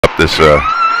this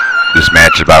this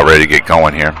match is about ready to get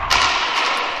going here.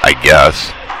 I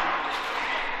guess.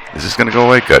 Is this going to go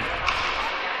away? Good.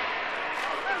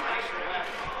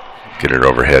 Get it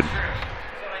overhead.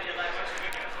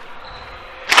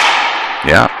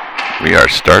 Yeah, we are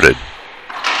started.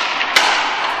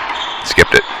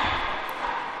 Skipped it.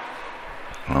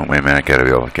 Oh, wait a minute. I got to be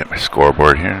able to get my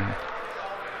scoreboard here.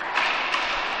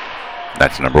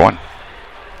 That's number 1.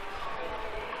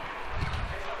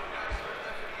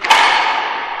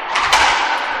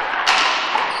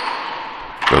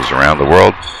 Goes around the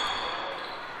world.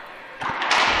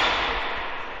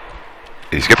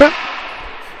 Did he skip it?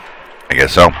 I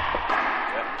guess so.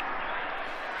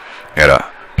 Got a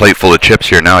plate full of chips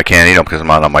here. Now I can't eat them because I'm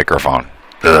on a microphone.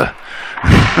 Ugh.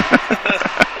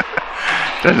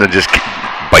 Doesn't just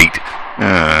bite.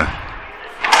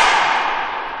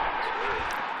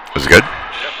 Was it good?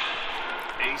 Yep.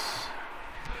 Ace.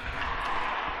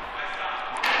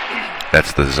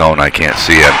 That's the zone I can't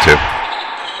see into.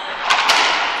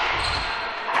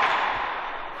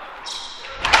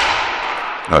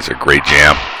 That's a great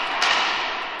jam.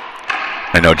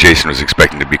 I know Jason was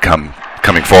expecting to be coming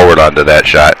forward onto that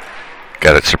shot.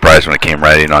 Got it surprised when it came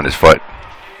right in on his foot.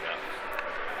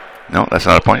 No, that's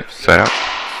not a point. Side out.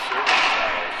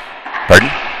 Pardon?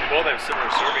 They both have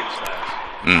similar serving styles.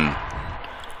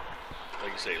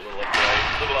 Like you say, a little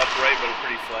upright, but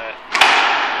pretty flat.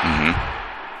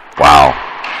 Wow.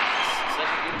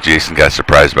 Jason got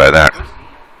surprised by that.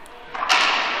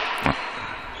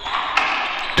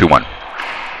 2-1.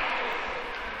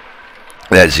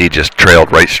 That Z just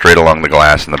trailed right straight along the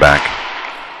glass in the back.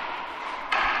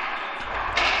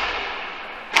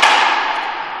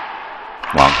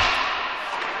 Long.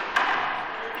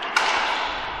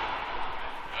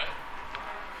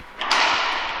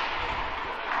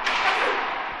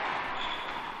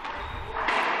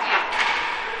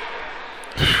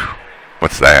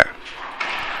 What's that?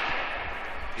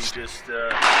 He just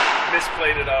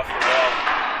misplayed it off the wall.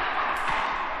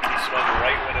 He swung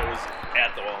right when it was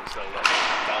at the wall instead of letting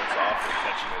it bounce off and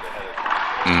catching it ahead.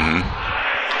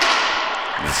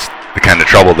 It's the kind of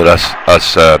trouble that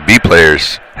us B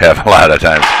players have a lot of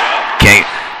times.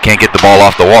 Can't get the ball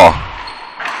off the wall.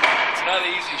 It's not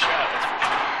an easy shot, that's for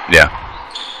sure. Yeah.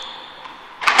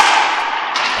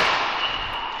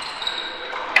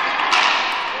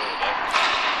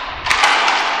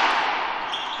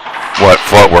 What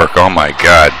footwork, oh my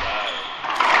God.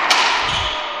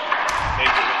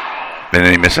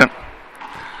 Didn't he miss it?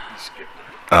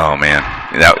 Oh man,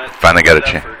 that finally got a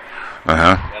chance.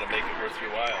 Gotta make it worth your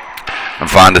while. I'm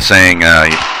fond of saying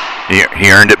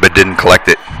he earned it but didn't collect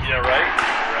it. Yeah, right.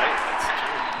 That's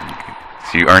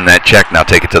true. So you earned that check, now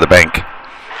take it to the bank.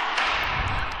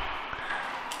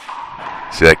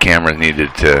 See, that camera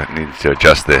needed to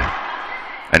adjust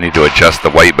I need to adjust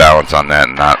the white balance on that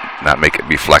and not make it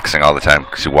be flexing all the time,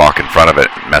 because you walk in front of it,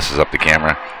 it messes up the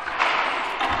camera.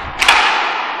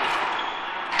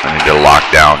 I need to lock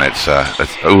down. It's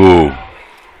ooh.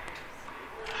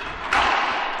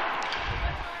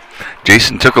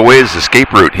 Jason took away his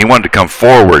escape route. He wanted to come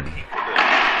forward. Could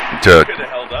have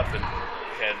held up and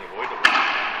had avoided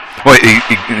it. Well,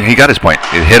 he got his point.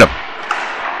 It hit him.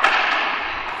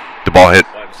 The ball hit.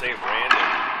 Well, I'm saying Brandon,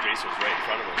 Jason was right in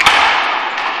front of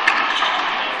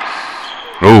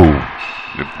him. Ooh.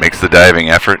 It makes the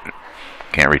diving effort.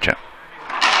 Can't reach it.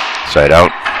 Side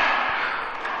out.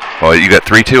 Well, you got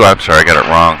 3-2. I'm sorry, I got it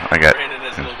wrong. Brandon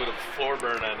has a little bit of floor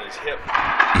burn on his hip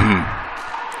from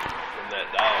that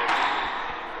dive.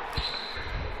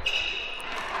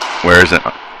 Where is it?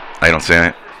 I don't see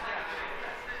it.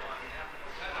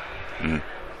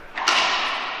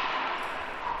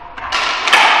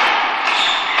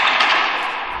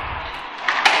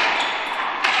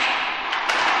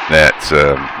 That's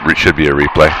should be a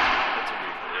replay.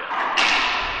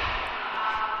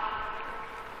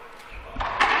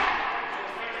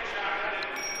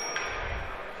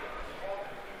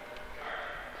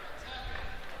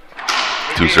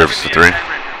 Two serves to 3.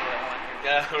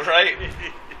 Yeah, right.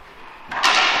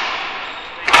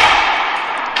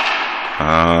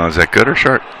 Is that good or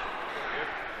short? I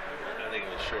think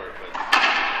it was short,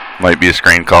 but Might be a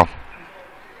screen call.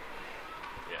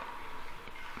 yeah.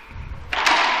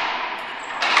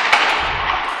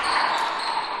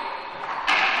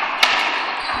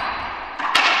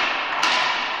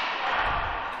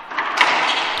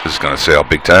 This is going to sail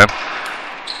big time.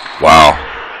 Wow.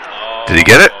 Did he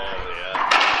get it?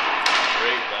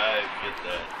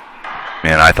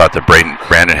 Man, I thought that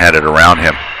Brandon had it around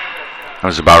him. I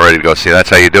was about ready to go. See, that's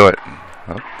how you do it.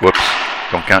 Oh, whoops.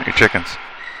 Don't count your chickens.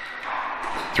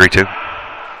 3-2. Yep.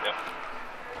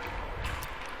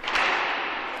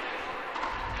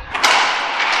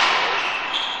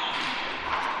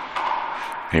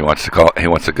 He wants to call. He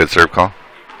wants a good serve call.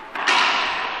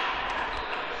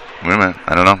 Wait a minute.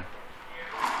 I don't know.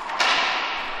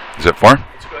 Is it 4?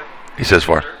 He says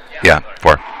 4. Yeah,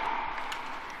 4.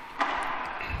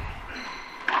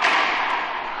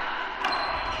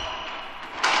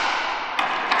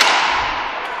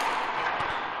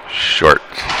 Short.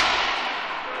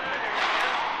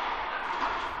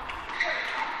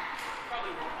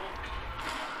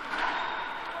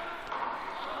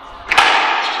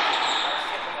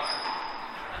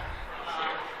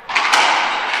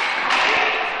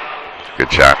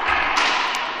 Good shot.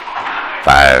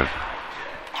 5.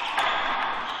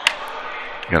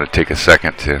 Gonna take a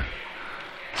second to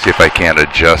see if I can't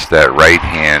adjust that right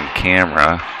hand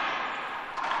camera.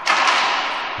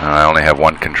 I only have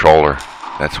one controller.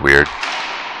 That's weird.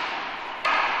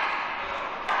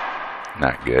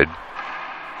 Not good.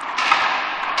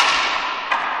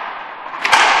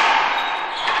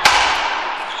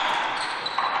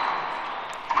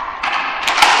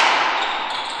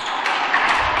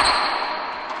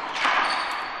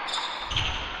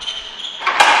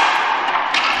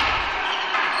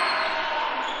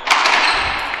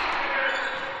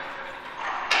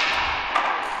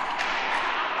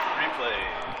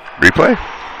 Replay? I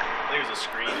think it was a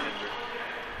screen injury.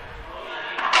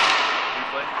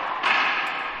 Replay?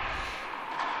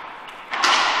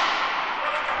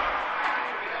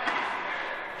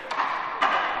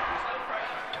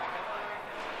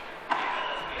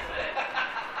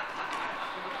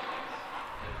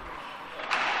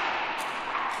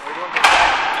 Good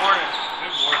morning.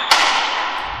 Good morning.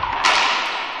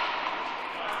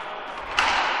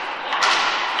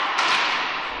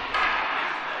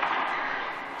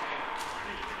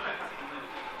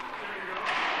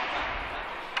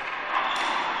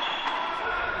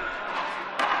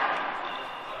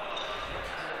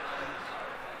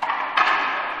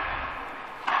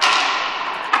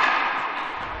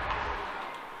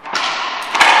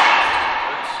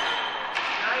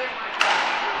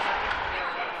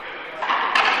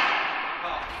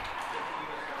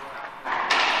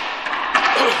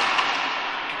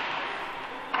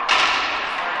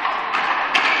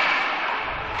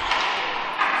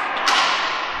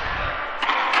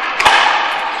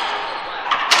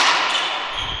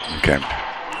 Okay.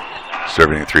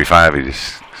 Serving at 3-5. He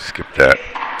just skipped that.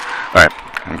 All right.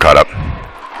 I'm caught up.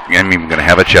 I'm even going to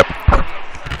have a chip.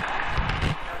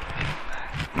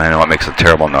 I know it makes a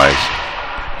terrible noise.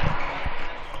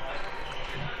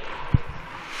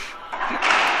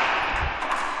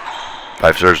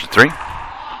 Five serves to 3.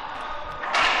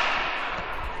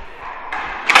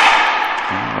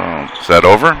 Oh, is that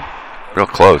over? Real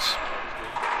close.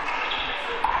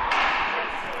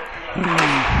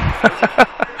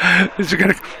 Is he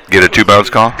going to get a 2-bounce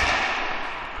call?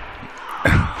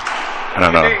 I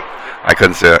don't know. I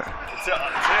couldn't see it.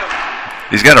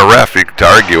 He's got a ref to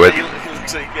argue with.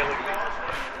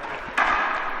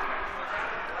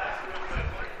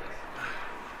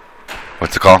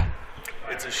 What's the call?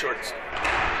 It's a short.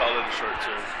 Call it a short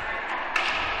serve.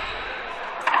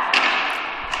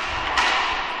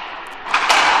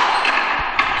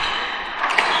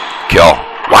 Kill.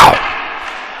 Wow.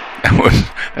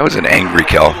 That was an angry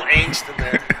kill. A little angst in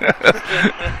there.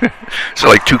 So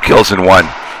like 2 kills in 1.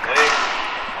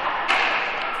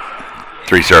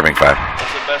 3 serving 5.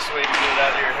 That's the best way to get it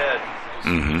out of your head.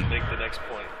 Just make the next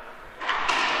point.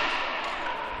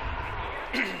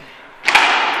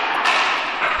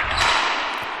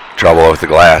 Trouble with the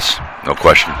glass, no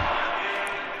question.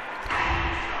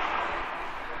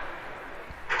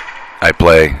 I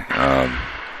play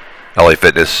LA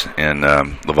Fitness in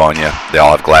Livonia. They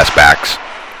all have glass backs.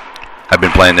 I've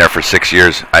been playing there for 6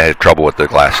 years. I had trouble with the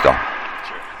glass still.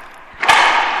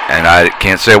 And I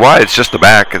can't say why. It's just the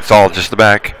back. It's all just the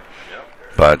back.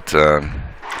 But, so,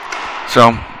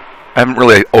 I haven't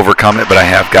really overcome it, but I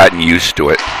have gotten used to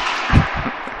it.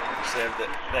 Just have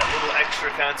that little extra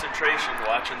concentration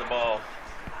watching the ball.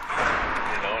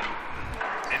 You know,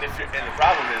 and the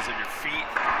problem is if your feet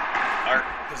aren't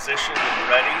positioned and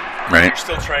ready, right, you're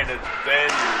still trying to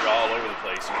bend, you're all over the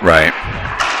place. Right.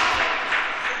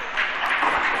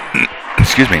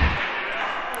 Excuse me.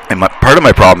 And part of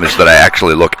my problem is that I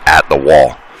actually look at the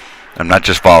wall. I'm not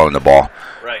just following the ball,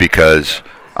 right, because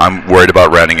I'm worried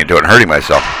about running into it and hurting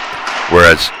myself.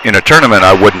 Whereas in a tournament,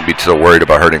 I wouldn't be so worried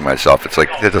about hurting myself. It's like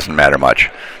it doesn't matter much,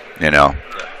 you know.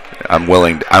 I'm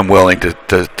willing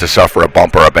to suffer a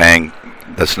bump or a bang.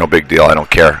 That's no big deal. I don't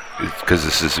care, because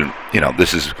this isn't, you know,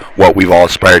 this is what we've all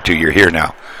aspired to. You're here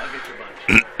now.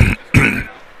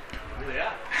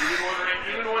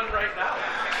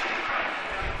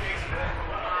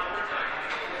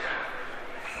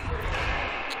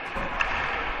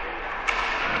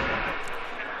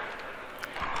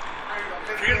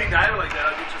 dive like that,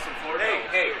 I'll get you some floor.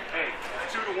 Hey,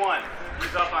 2-1.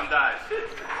 He's up on dive.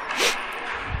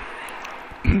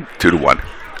 2-1.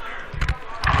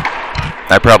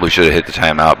 I probably should have hit the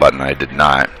timeout button. I did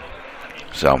not.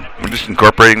 So we're just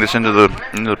incorporating this into the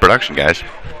production, guys.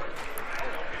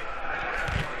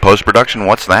 Post-production,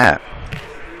 what's that?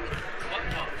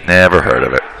 Never heard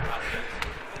of it.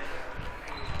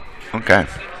 Okay.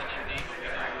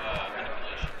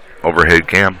 Overhead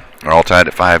cam. We're all tied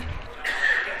at 5.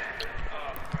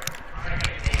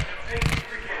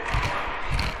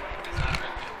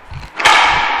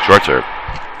 Short serve.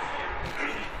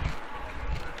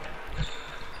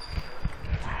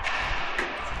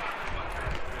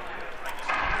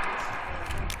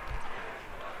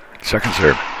 Second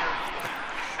serve.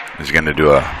 He's going to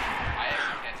do a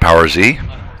power Z.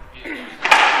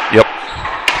 Yep.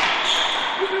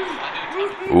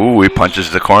 Ooh, he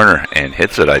punches the corner and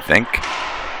hits it, I think.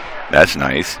 That's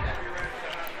nice.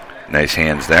 Nice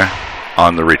hands there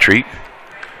on the retreat.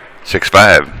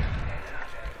 6-5.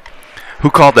 Who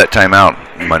called that timeout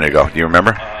a minute ago? Do you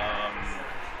remember?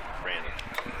 Brandon.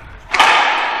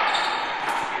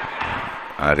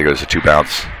 I think it was a 2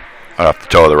 bounce off the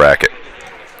toe of the racket.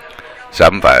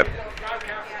 7-5.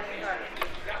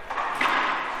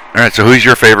 All right, so who's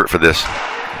your favorite for this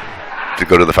to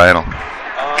go to the final?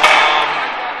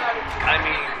 I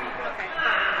mean,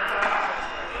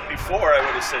 before I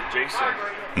would have said Jason,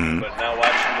 but now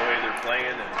watching the way they're playing,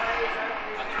 and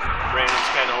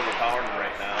Brandon's kind of overpowering them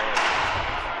right now, and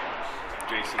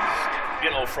Jason's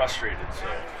getting a little frustrated. So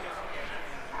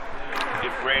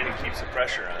if Brandon keeps the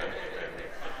pressure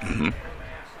on,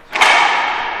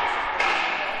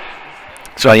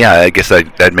 So yeah, I guess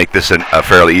I'd make this a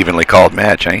fairly evenly called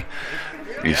match, eh?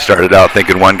 You started out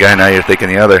thinking one guy, now you're thinking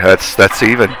the other. That's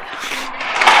even.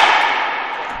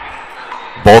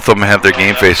 Both of them have their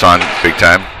game face on big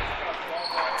time.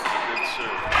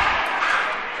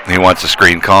 He wants a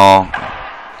screen call.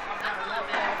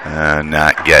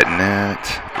 Not getting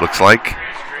it, looks like.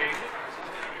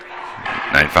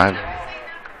 9-5.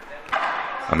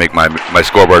 I'll make my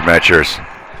scoreboard match yours.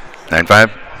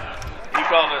 9-5.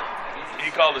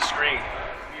 He called a screen.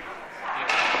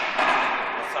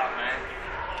 What's up, man?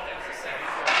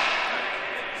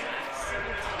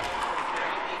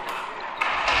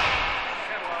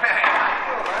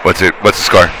 What's the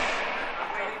score? 8-5.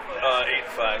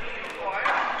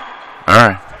 All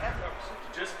right.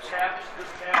 Just tap.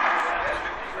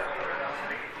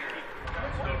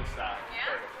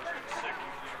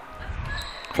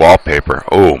 Wallpaper.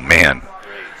 Oh man.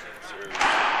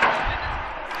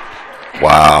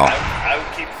 Wow. I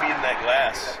would keep feeding that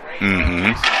glass.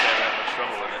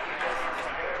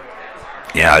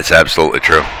 Yeah, it's absolutely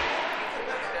true.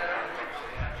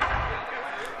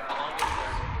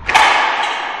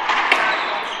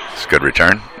 It's a good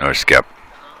return or skip.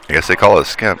 I guess they call it a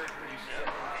skip.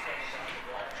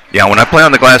 Yeah, when I play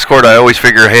on the glass court, I always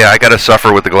figure, hey, I got to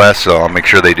suffer with the glass, so I'll make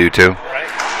sure they do too.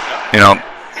 You know,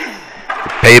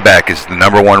 payback is the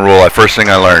 #1 rule. First thing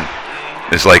I learned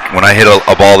is like when I hit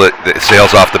a ball that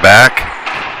sails off the back,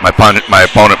 my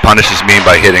opponent punishes me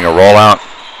by hitting a rollout.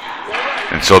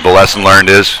 And so the lesson learned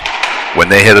is when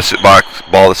they hit a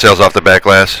ball that sails off the back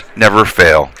glass, never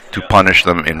fail to punish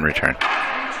them in return.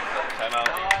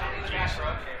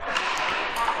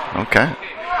 Okay,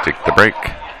 take the break.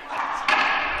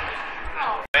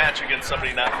 Match against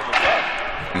somebody not from the club.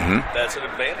 That's an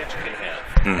advantage you can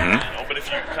have. You know, but if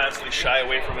you constantly shy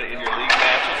away from it in your league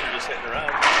matches or just hitting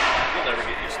around, you'll never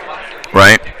get used to it.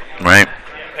 Right.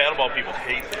 Paddleball people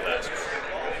hate the glass.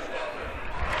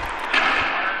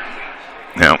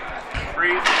 Yeah.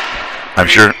 I'm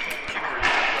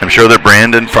sure that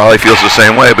Brandon probably feels the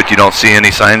same way, but you don't see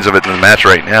any signs of it in the match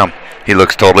right now. He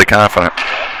looks totally confident.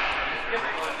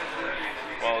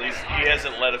 Well, he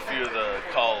hasn't let a few of the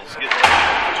calls get there.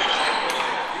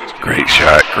 Great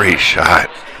shot.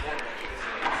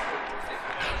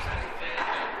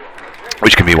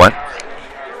 Which can be what?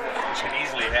 Which can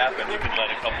easily happen. You can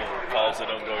let a couple of calls that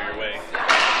don't go your way.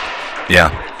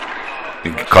 Yeah.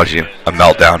 It can cause you a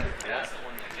meltdown.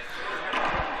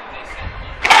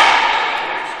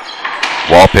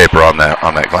 Wallpaper on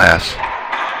that glass.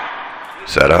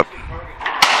 Set up.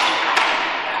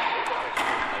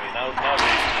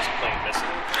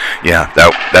 Yeah,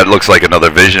 that looks like another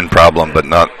vision problem, but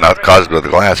not caused by the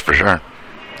glass for sure.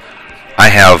 I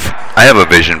have a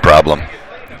vision problem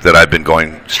that I've been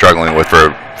struggling with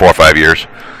for 4 or 5 years,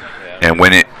 and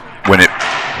when it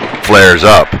flares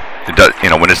up, it does. You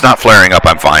know, when it's not flaring up,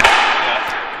 I'm fine.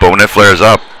 But when it flares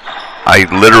up, I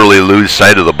literally lose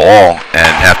sight of the ball and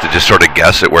have to just sort of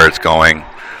guess at where it's going,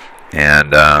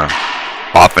 and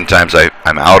oftentimes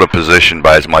I'm out of position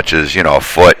by as much as, a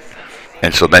foot.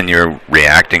 And so then you're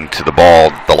reacting to the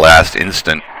ball the last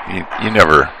instant. You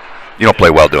don't play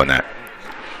well doing that.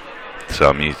 So,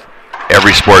 I mean,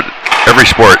 every sport,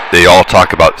 they all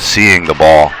talk about seeing the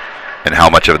ball and how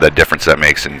much of a difference that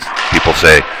makes. And people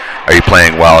say, are you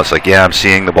playing well? It's like, yeah, I'm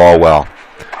seeing the ball well.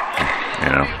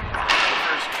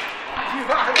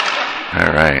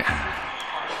 All right.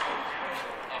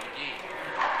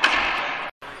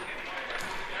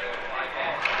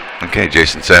 Okay,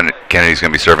 Jason Kennedy's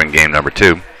going to be serving game number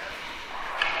 2.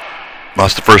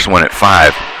 Lost the first one at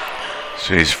 5.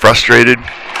 So he's frustrated,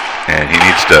 and he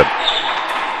needs to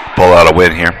pull out a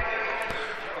win here.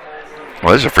 Well,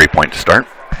 there's a free point to start.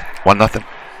 1-0.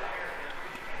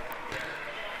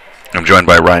 I'm joined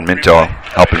by Ryan Minto,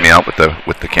 helping me out with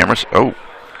the cameras.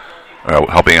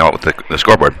 Helping out with the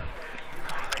scoreboard.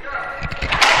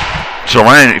 So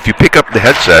Ryan, if you pick up the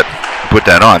headset, put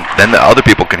that on, then the other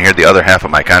people can hear the other half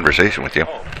of my conversation with you.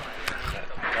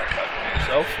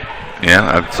 Yourself?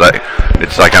 Yeah, it's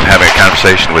like I'm having a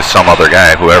conversation with some other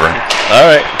guy, whoever. All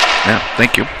right. Yeah,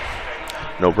 thank you.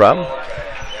 No problem.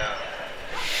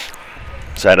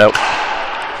 Side out.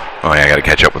 Oh yeah, I got to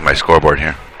catch up with my scoreboard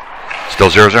here. Still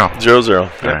 0-0.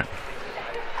 0-0. All right.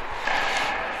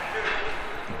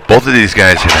 Both of these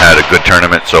guys have had a good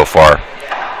tournament so far.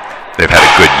 They've had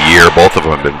a good year. Both of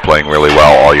them have been playing really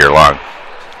well all year long.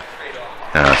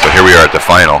 So here we are at the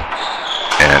final.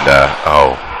 And,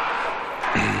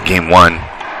 game 1,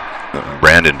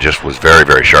 Brandon just was very,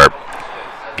 very sharp.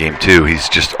 Game 2, he's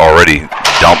just already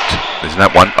dumped. Isn't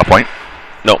that a point?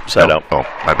 No, side out. Oh,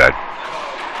 my bad.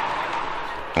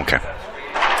 Okay.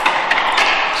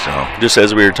 So just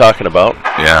as we were talking about,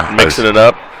 mixing it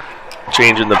up,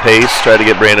 changing the pace, try to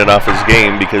get Brandon off his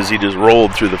game because he just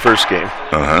rolled through the first game.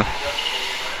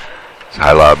 It's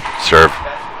high lob, serve.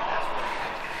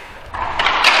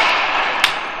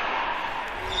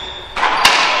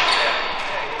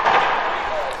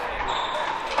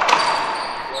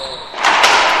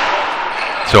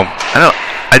 So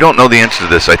I don't know the answer to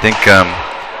this. I think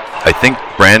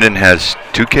Brandon has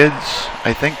 2 kids.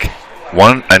 I think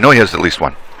one. I know he has at least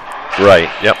one. Right.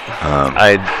 Yep.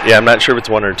 I'm not sure if it's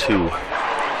 1 or 2. But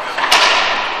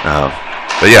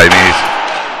yeah, I mean,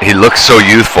 he looks so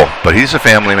youthful, but he's a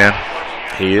family man.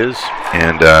 He is.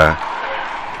 And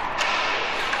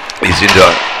he's into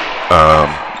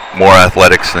more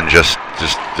athletics than just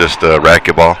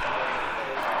racquetball.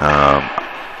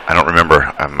 I don't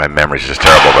remember. My memory's just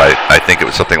terrible, but I think it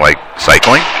was something like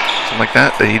cycling, something like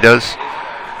that he does.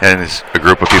 And it's a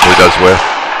group of people he does with.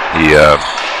 He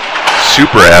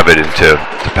super avid into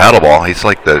paddleball. He's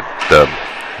like the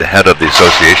head of the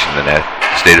association, the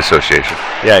state association.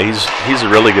 Yeah, he's a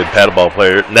really good paddleball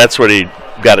player, and that's what he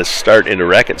got his start into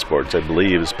racket sports, I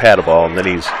believe, is paddleball, and then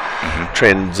he's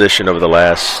transitioned over the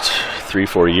last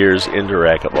 3-4 years into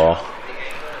racquetball.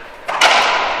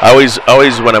 I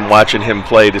always when I'm watching him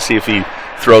play to see if he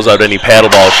throws out any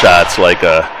paddleball shots, like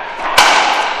a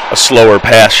slower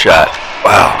pass shot.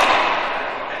 Wow.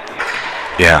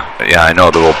 Yeah, I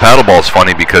know. The little paddleball is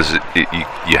funny because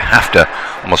you have to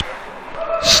almost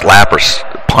slap or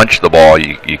punch the ball.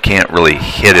 You can't really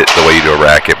hit it the way you do a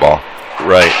racquetball.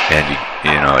 Right. And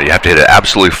you have to hit it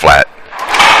absolutely flat.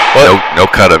 Well, no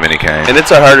cut of any kind. And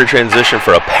it's a harder transition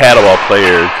for a paddleball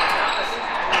player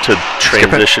to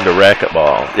transition to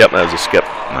racquetball. Yep, that was a skip.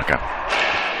 Okay.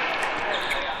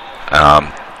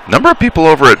 Number of people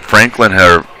over at Franklin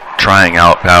are trying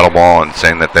out paddleball and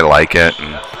saying that they like it,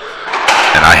 and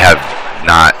I have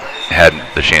not had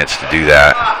the chance to do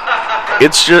that.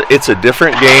 It's a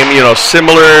different game,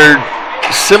 similar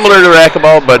to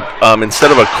racquetball, but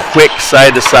instead of a quick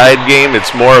side-to-side game,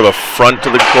 it's more of a front to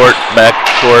the court, back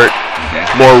to court,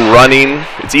 more running.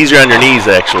 It's easier on your knees,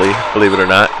 actually, believe it or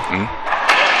not.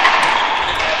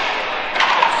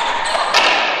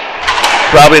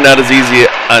 Probably not as easy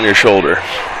on your shoulder.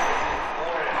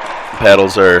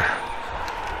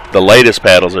 The lightest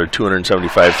paddles are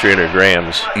 275, 300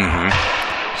 grams,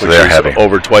 So which they're is heavy.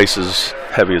 over twice as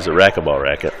heavy as a racquetball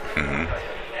racket.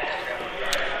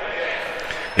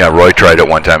 Yeah, Roy tried it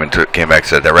one time and came back and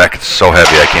said, that racket's so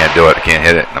heavy I can't do it, I can't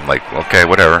hit it. And I'm like, okay,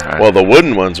 whatever. Well, the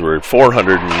wooden ones were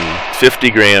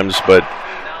 450 grams, but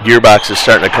Gearbox is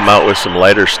starting to come out with some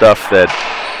lighter stuff that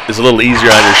is a little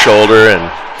easier on your shoulder and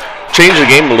change the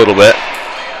game a little bit.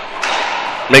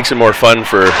 Makes it more fun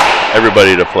for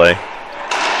everybody to play.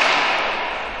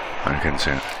 I couldn't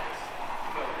see it.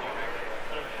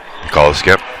 You call it a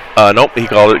skip? Nope, he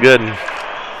called it good.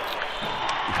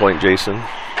 Point Jason.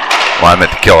 Well, I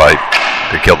meant the kill.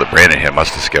 The kill that Brandon hit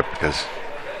must have skipped because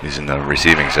he's in the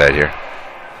receiving side here.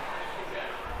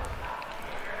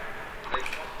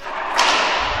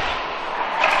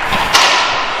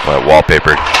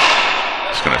 wallpapered.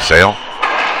 It's going to sail.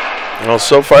 Well,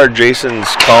 so far Jason's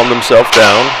calmed himself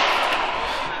down.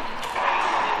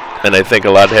 And I think a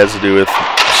lot has to do with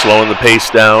slowing the pace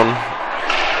down.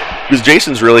 Because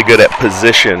Jason's really good at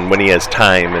position when he has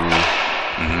time.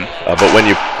 But when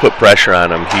you put pressure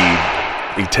on him,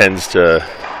 he tends to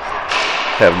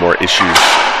have more issues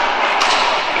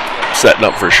setting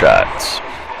up for shots.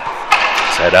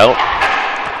 Set out.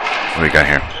 What do we got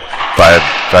here?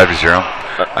 5-0.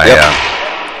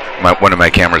 One of my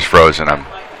cameras froze, and I'm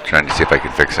trying to see if I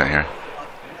can fix it here.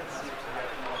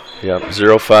 Yep,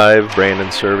 0-5.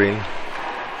 Brandon serving.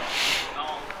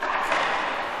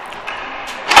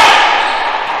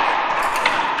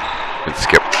 Good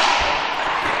skip.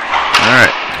 All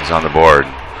right, he's on the board.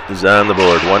 He's on the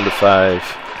board, 1-5.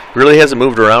 Really hasn't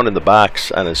moved around in the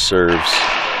box on his serves.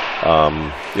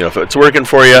 If it's working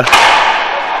for you,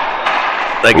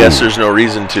 I guess there's no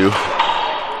reason to.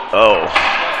 Oh.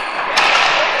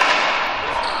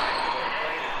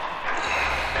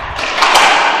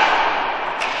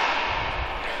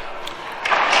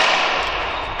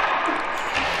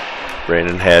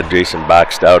 Brandon had Jason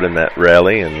boxed out in that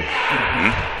rally and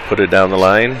put it down the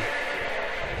line.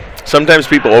 Sometimes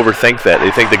people overthink that.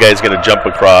 They think the guy's going to jump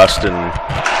across and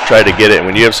try to get it.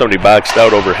 When you have somebody boxed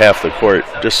out over half the court,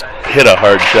 just hit a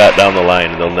hard shot down the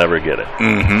line and they'll never get it.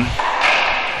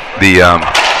 The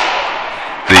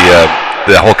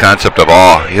whole concept of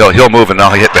he'll move and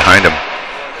I'll hit behind him.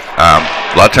 A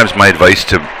lot of times my advice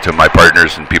to my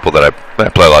partners and people that I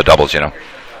play a lot of doubles,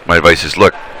 my advice is,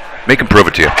 look, make him prove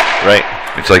it to you. Right.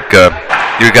 It's like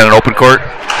you got an open court.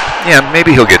 Yeah,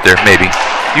 maybe he'll get there. Maybe.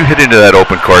 You hit into that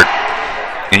open court,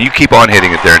 and you keep on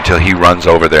hitting it there until he runs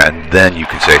over there, and then you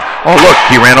can say, oh, look,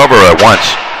 he ran over it once.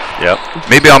 Yep.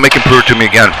 Maybe I'll make him prove it to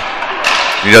me again.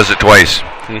 He does it twice.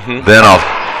 Then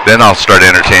I'll start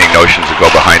entertaining notions to go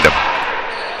behind him.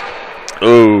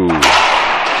 Ooh.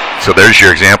 So there's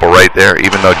your example right there.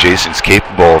 Even though Jason's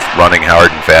capable of running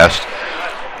hard and fast,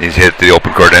 he's hit the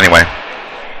open court anyway.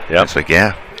 Yeah. It's like,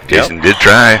 yeah, Jason did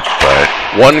try, but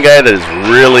one guy that is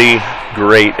really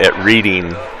great at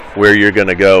reading where you're going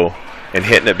to go and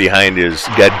hitting it behind is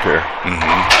Gedker.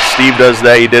 Steve does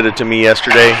that. He did it to me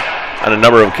yesterday on a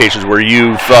number of occasions where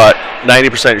you thought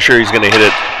 90% sure he's going to hit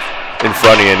it in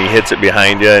front of you, and he hits it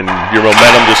behind you, and your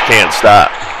momentum just can't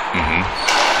stop.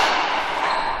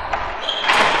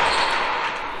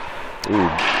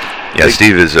 Yeah,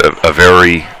 Steve is a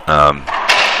very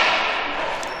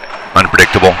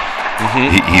unpredictable.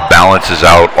 He balances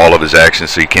out all of his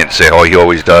actions, so you can't say, oh, he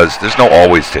always does. There's no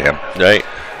always to him. Right.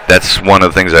 That's one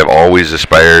of the things I've always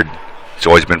aspired. It's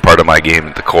always been part of my game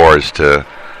at the core, is to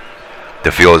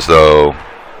feel as though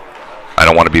I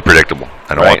don't want to be predictable.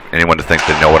 I don't want anyone to think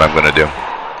they know what I'm going to do.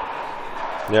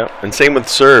 Yeah, and same with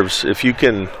serves. If you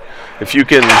can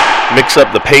mix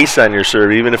up the pace on your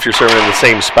serve, even if you're serving in the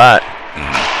same spot,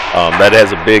 that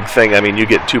has a big thing. I mean, you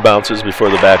get 2 bounces before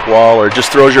the back wall, or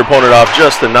just throws your opponent off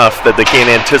just enough that they can't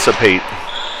anticipate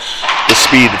the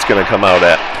speed it's going to come out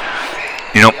at.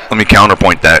 Let me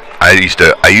counterpoint that. I used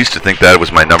to think that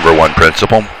was my number one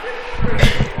principle.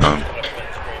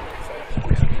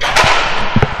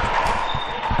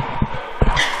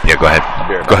 Yeah, go ahead.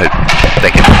 Go ahead.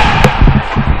 Thank you.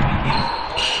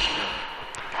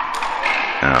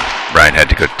 Brian had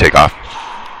to go take off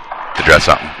to dress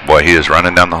something. Boy, he is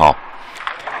running down the hall.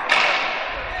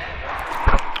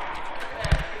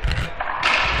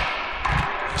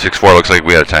 .64 looks like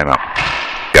we had a timeout.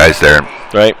 Guys there.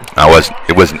 Right.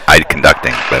 It wasn't I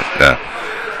conducting, but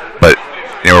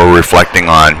we're reflecting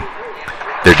on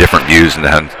their different views, and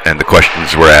the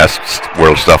questions were asked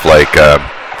were stuff like,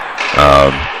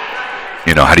 how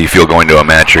do you feel going to a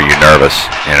match? Are you nervous?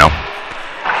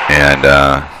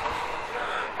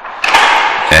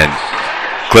 And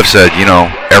Cliff said,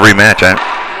 every match, I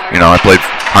played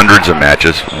hundreds of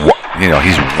matches.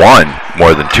 He's won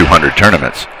more than 200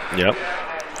 tournaments. Yep.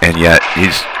 And yet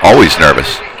he's always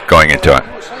nervous going into it.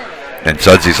 And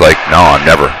Sudsy's like, no, I'm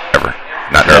never, ever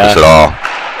not nervous at all.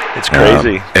 It's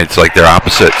crazy. It's like they're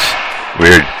opposites.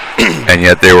 Weird. And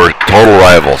yet they were total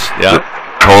rivals. Yeah.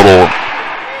 Total,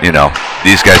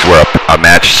 these guys were a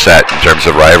match set in terms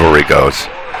of rivalry goes.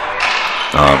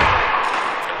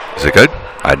 Is it good?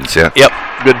 I didn't see it. Yep.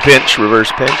 Good pinch,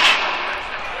 reverse pinch.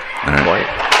 All right. Point.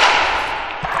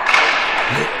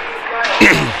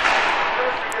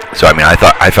 So,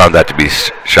 I found that to be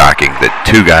shocking, that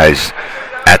 2 guys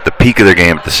at the peak of their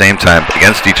game at the same time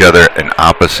against each other, an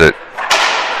opposite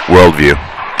worldview.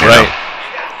 Right.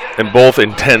 And both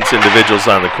intense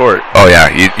individuals on the court. Oh, yeah.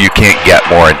 You can't get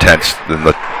more intense than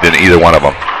either one of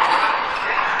them.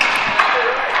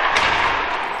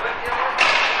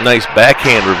 nice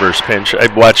backhand reverse pinch.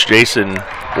 I watched Jason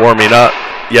warming up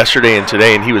yesterday and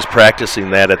today, and he was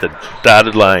practicing that at the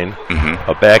dotted line.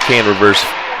 A backhand reverse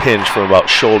pinch from about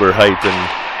shoulder height, and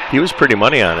he was pretty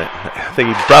money on it. I think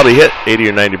he probably hit 80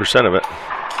 or 90% of it.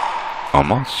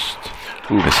 Almost.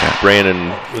 Ooh,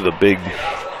 Brandon with a big,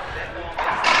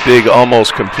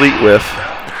 almost complete whiff.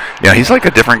 Yeah, he's like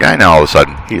a different guy now all of a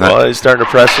sudden. He's starting to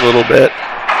press a little bit.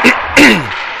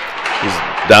 He's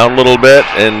down a little bit,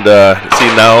 and see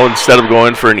now, instead of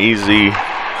going for an easy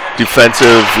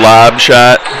defensive lob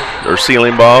shot or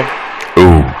ceiling ball,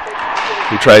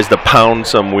 he tries to pound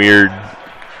some weird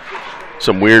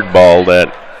ball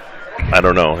that, I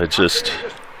don't know, it's just,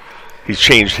 he's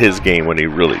changed his game when he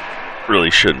really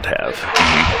shouldn't have.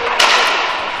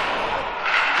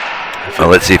 Well,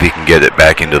 let's see if he can get it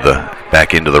back into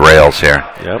the rails here.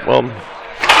 Yeah, well,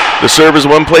 the serve is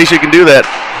one place you can do that.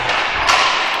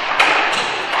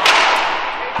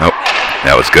 Nope,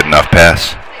 that was good enough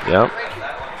pass. Yep.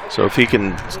 So if he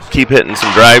can keep hitting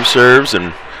some drive serves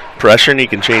and pressuring, he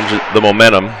can change the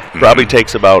momentum. Probably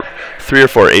takes about 3 or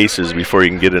 4 aces before you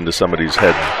can get into somebody's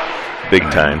head big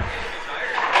time.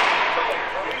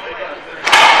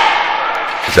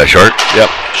 Is that short? Yep,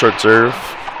 short serve.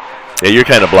 Yeah, you're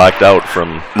kind of blocked out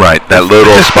from... Right, that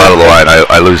little spot of the line,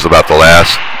 I lose about the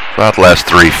last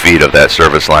 3 feet of that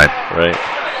service line. Right.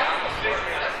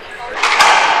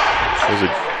 There's a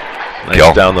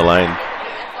nice down the line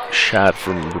shot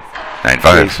from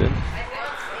 9-5.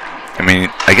 I mean,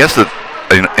 I guess that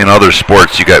in other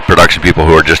sports you got production people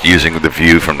who are just using the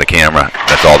view from the camera.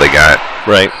 That's all they got.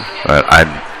 Right. But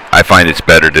I find it's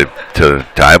better to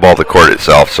eyeball the court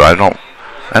itself, so I don't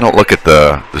look at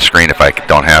the screen if I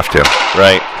don't have to.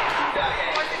 Right.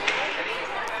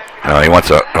 No, he wants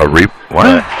what?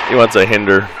 He wants a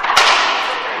hinder.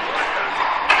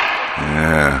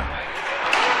 Yeah.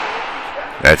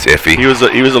 That's iffy. He was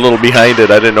a little behind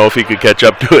it. I didn't know if he could catch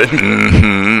up to it.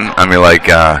 I mean, like,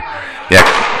 yeah,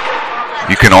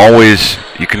 you can always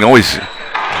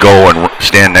go and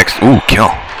stand next. Ooh, kill.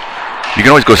 You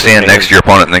can always go stand next to your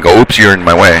opponent and then go, oops, you're in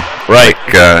my way. Right.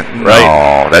 Like,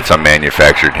 no, that's a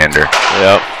manufactured hinder.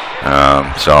 Yep.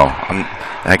 So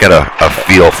I got a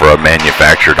feel for a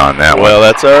manufactured on that one. Well,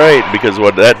 that's all right, because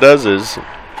what that does is,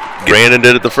 Brandon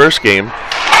did it the first game.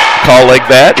 Call like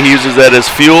that, he uses that as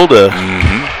fuel to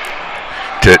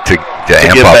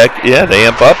amp get up. Back. Yeah, to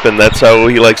amp up, and that's how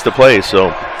he likes to play.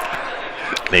 So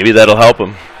maybe that'll help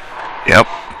him. Yep.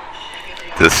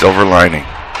 The silver lining.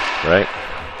 Right.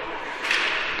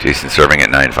 Jason serving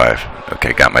at 9-5.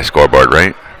 Okay, got my scoreboard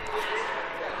right.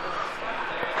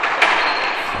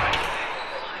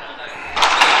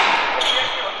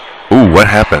 Ooh, what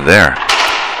happened there?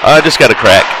 I just got a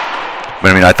crack.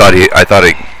 But I mean, I thought he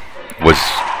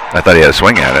had a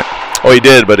swing at it. Oh, he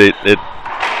did, but it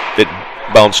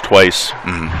bounced twice,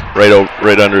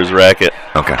 right under his racket.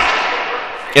 Okay.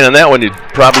 And on that one, you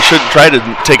probably shouldn't try to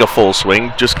take a full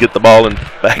swing. Just get the ball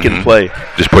back in play.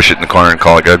 Just push it in the corner and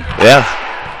call it good. Yeah.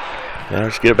 Yeah,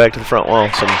 just get it back to the front wall.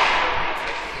 Some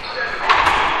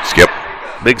skip.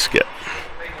 Big skip.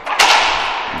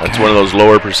 That's one of those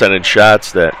lower percentage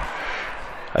shots that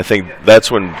I think that's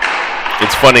when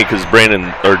it's funny, because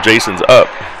Jason's up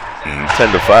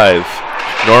 10-5.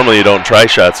 Normally you don't try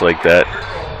shots like that.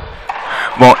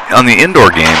 Well, on the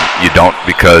indoor game you don't,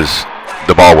 because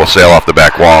the ball will sail off the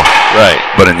back wall. Right.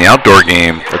 But in the outdoor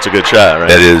game, that's a good shot,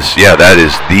 right? That is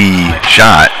the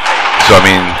shot. So I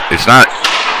mean, it's not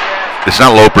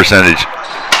low percentage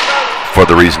for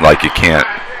the reason like you can't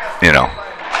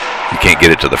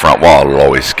get it to the front wall. It'll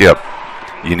always skip.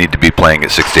 You need to be playing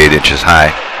at 6 to 8 inches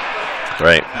high.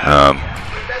 Right.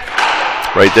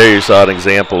 Right there you saw an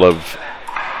example of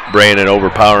Brandon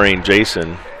overpowering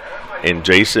Jason, and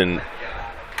Jason,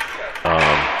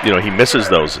 he misses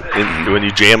those. When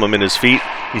you jam him in his feet,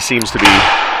 he seems to be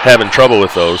having trouble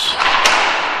with those.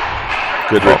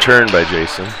 Good return by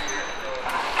Jason.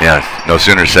 Yeah, no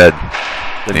sooner said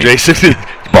than Jason.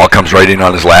 The ball comes right in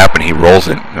on his lap and he rolls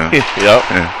it. Yep.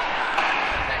 Yeah.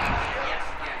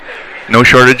 No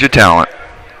shortage of talent.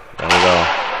 Not at all.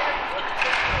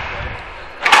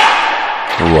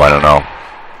 Ooh, I don't know.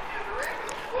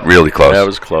 Really close. That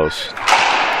was close.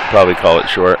 Probably call it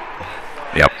short.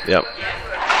 Yep. Yep.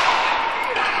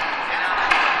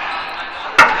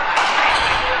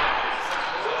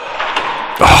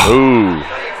 Oh. Ooh.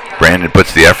 Brandon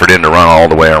puts the effort in to run all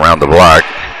the way around the block.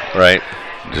 Right.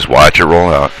 Just watch it roll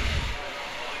out.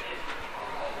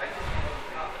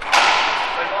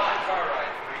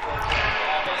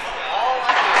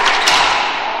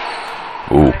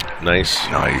 Ooh. Nice.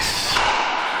 Nice.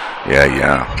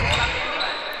 Yeah.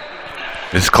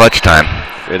 It's clutch time.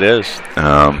 It is.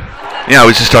 Yeah, I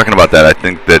was just talking about that. I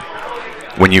think that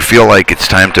when you feel like it's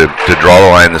time to draw the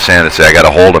line in the sand and say, I got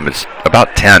to hold him, it's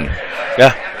about 10.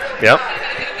 Yeah. Yep.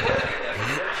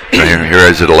 Here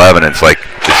is at 11. It's like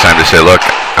it's time to say, look,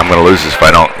 I'm going to lose this if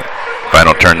I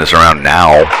don't turn this around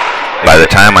now. By the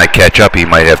time I catch up, he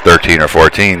might have 13 or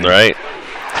 14. Right.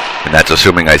 And that's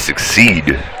assuming I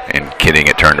succeed in getting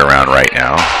it turned around right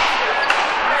now.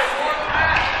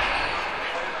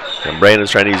 And Brandon's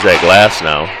trying to use that glass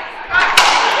now.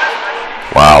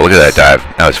 Wow, look at that dive.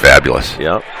 That was fabulous.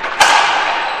 Yep.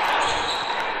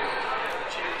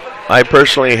 I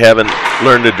personally haven't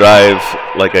learned to drive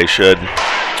like I should.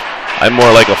 I'm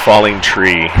more like a falling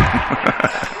tree.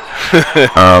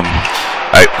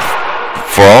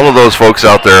 For all of those folks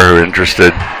out there who are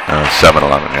interested,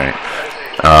 7-Eleven, right?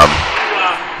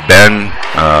 Ben,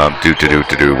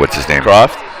 what's his name?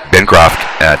 Croft? Ben Croft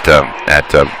at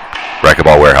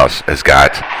Racquetball Warehouse has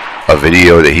got a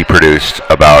video that he produced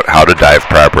about how to dive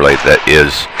properly that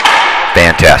is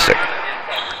fantastic.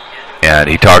 And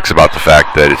he talks about the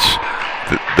fact that it's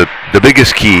the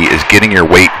biggest key is getting your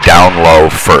weight down low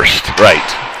first. Right.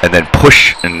 And then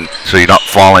push, and so you're not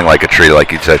falling like a tree,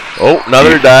 like you said. Oh,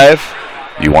 another dive.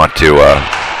 You want to.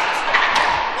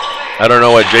 I don't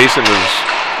know what Jason was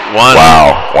wanting.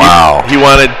 Wow.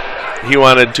 He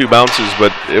wanted 2 bounces,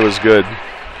 but it was good.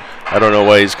 I don't know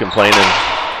why he's complaining.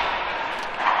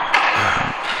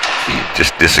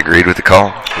 Just disagreed with the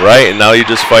call. Right, and now you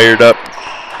just fired up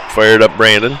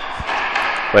Brandon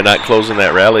by not closing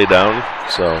that rally down.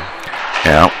 So.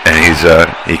 Yeah, and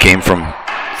he came from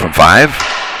 5,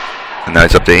 and now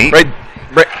it's up to 8. Right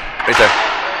there.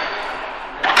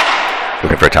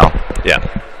 Looking for a towel. Yeah.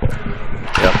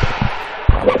 Yep.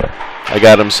 I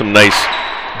got him some nice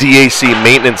DAC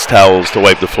maintenance towels to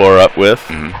wipe the floor up with.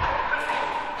 Mm-hmm.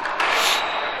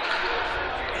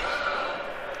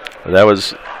 That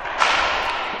was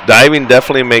diving.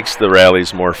 Definitely makes the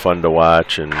rallies more fun to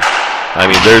watch, and I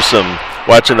mean, there's some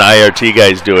watching the IRT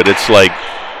guys do it. It's like,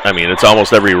 I mean, it's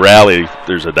almost every rally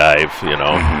there's a dive, you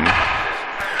know. Mm-hmm.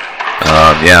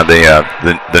 Yeah,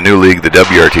 the new league, the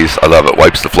WRTs, I love it.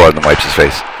 Wipes the floor and then wipes his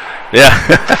face. Yeah,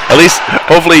 at least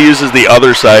hopefully he uses the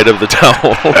other side of the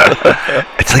towel.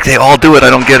 It's like they all do it.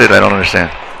 I don't get it. I don't understand.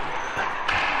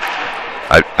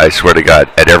 I swear to God,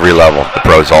 at every level, the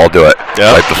pros all do it.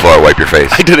 Yep. Wipe the floor, wipe your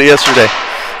face. I did it yesterday.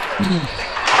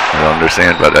 I don't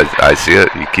understand, but I see it.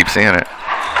 You keep seeing it.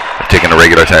 I'm taking a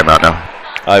regular timeout now.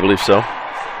 I believe so.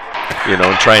 You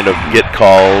know, trying to get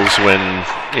calls when,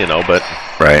 you know, but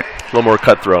right. A little more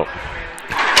cutthroat.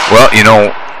 Well, you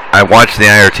know, I watched the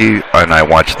IRT and I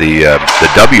watched the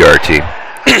WRT,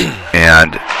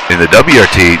 and in the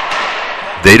WRT,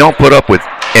 they don't put up with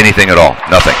anything at all.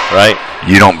 Nothing. Right.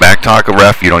 You don't backtalk a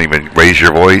ref. You don't even raise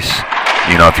your voice.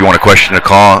 You know, if you want to question a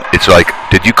call, it's like,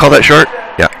 did you call that short?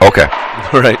 Yeah. Okay.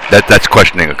 Right. That's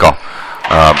questioning a call.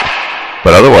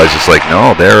 But otherwise, it's like,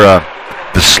 no, they're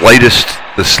the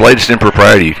slightest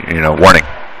impropriety. You know, warning.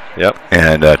 Yep.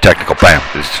 And technical bam,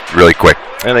 just really quick.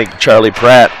 I think Charlie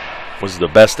Pratt was the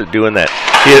best at doing that.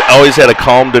 He always had a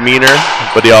calm demeanor,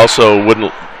 but he also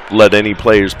wouldn't let any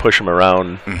players push him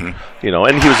around. Mm-hmm. You know,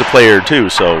 and he was a player too,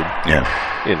 so yeah,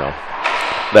 you know,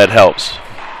 that helps.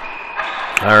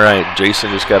 All right,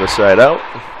 Jason just got a side out.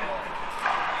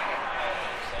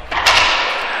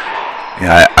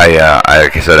 Yeah, I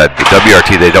like I said, at the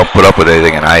WRT they don't put up with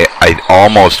anything, and I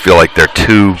almost feel like they're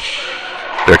too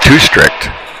strict.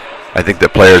 I think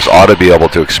that players ought to be able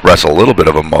to express a little bit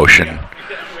of emotion.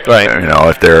 Right. You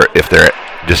know, if they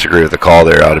disagree with the call,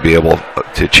 they ought to be able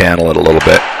to channel it a little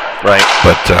bit. Right.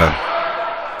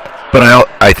 But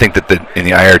I think that in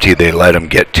the IRT they let them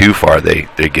get too far. They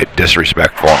get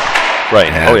disrespectful.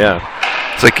 Right. And oh yeah.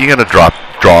 It's like you got to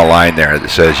draw a line there that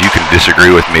says you can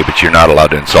disagree with me, but you're not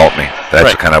allowed to insult me. That's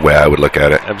right. The kind of way I would look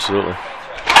at it. Absolutely.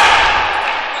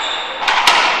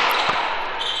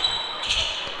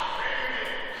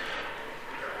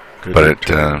 Good. But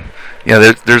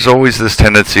yeah, there's always this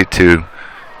tendency to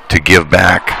give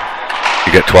back.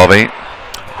 You got 12-8?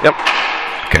 Yep.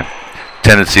 Okay.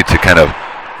 Tendency to kind of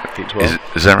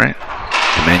is that right?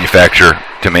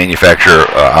 To manufacture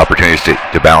opportunities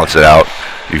to balance it out.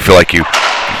 You feel like you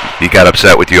got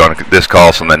upset with you on this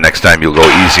call, so then next time you'll go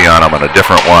easy on them on a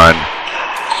different one.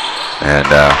 And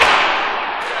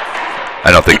I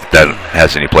don't think that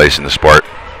has any place in the sport.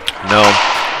 No.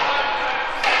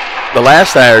 The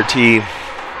last IRT,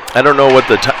 I don't know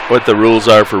what the rules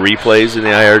are for replays in the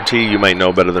IRT. You might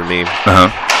know better than me.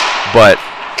 But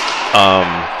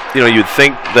you know, you'd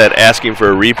think that asking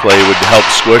for a replay would help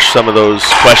squish some of those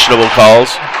questionable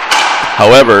calls.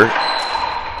 However,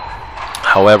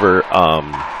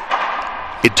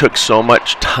 it took so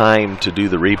much time to do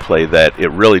the replay that it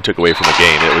really took away from the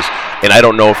game. It was, and I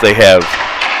don't know if they have,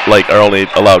 like, are only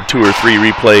allowed 2 or 3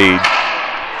 replay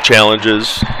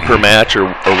challenges per match or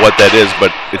what that is,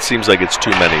 but it seems like it's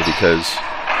too many because,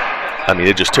 I mean,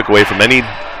 it just took away from any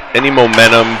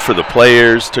momentum for the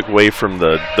players, took away from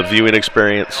the viewing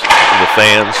experience, from the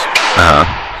fans.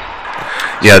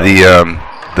 Yeah,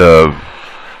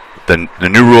 the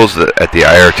new rules at the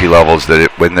IRT levels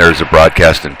that when there's a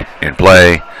broadcast in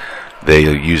play, they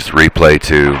use the replay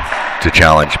to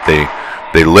challenge.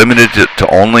 They limited it to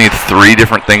only 3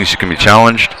 different things you can be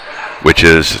challenged, which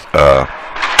is a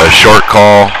short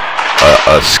call,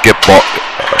 a skip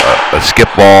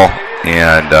ball,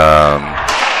 and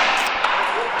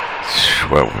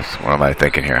what am I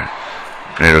thinking here?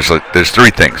 There's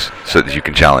 3 things so that you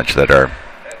can challenge that are,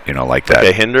 like that.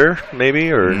 A hinder,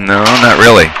 maybe, or no, not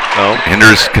really. No, hinder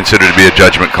is considered to be a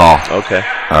judgment call. Okay.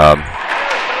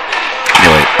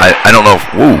 Anyway, I don't know.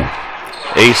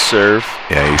 Ace serve.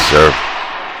 Yeah, ace serve.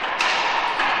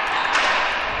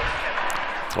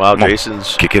 Wow,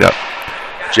 Jason's kick it up.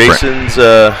 Jason's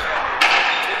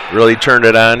really turned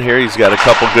it on here. He's got a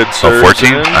couple good serves.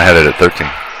 14? I had it at 13.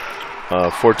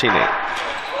 14-8.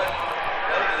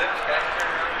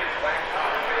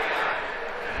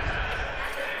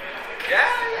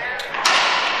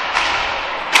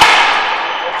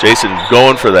 Jason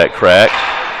going for that crack.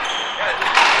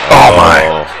 Oh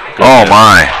my. Goodness. Oh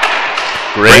my.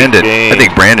 Brandon. I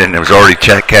think Brandon was already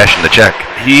cashing the check.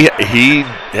 He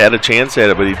had a chance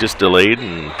at it, but he just delayed,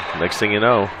 and next thing you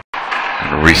know.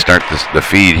 Restart the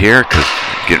feed here because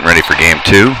getting ready for game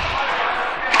 2.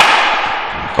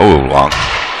 Oh, long.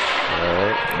 All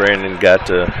right. Brandon got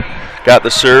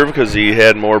the serve because he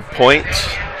had more points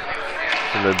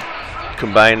in the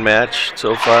combined match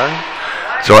so far.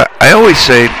 So I always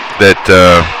say that,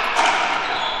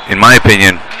 in my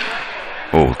opinion,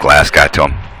 glass got to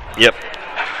him. Yep,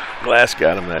 glass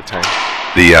got him that time.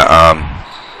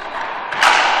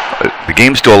 The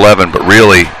game's to 11, but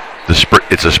really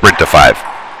it's a sprint to 5.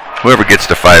 Whoever gets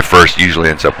to 5 first usually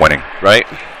ends up winning. Right.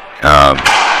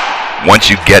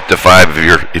 Once you get to 5,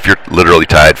 if you're literally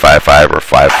tied 5-5 or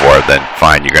 5-4, then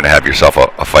fine, you're going to have yourself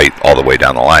a fight all the way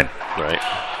down the line. Right.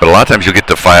 But a lot of times you'll get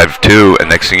to 5-2, and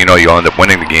next thing you know, you'll end up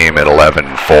winning the game at 11-4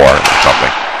 or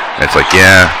something. And it's like,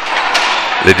 yeah,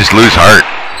 they just lose heart.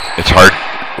 It's hard.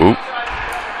 Ooh.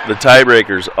 The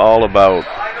tiebreaker's all about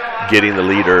getting the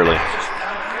lead early.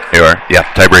 You are? Yeah,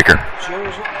 tiebreaker.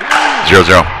 0-0.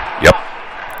 Yep.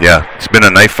 Yeah, it's been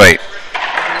a knife fight.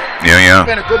 Yeah. It's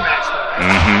been a good match.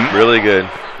 Mm-hmm. Really good.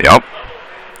 Yep.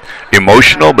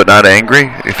 Emotional, but not angry,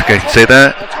 if I can say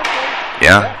that.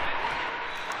 Yeah.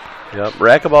 Yep.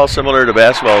 Racquetball, similar to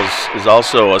basketball, is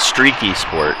also a streaky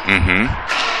sport. Mm-hmm.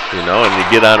 And you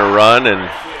get on a run, and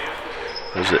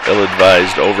there's an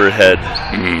ill-advised overhead.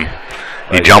 Mm-hmm.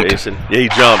 He jumped. Jason. Yeah, he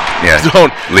jumped. Yeah.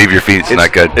 Don't leave your feet. It's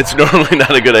not good. It's normally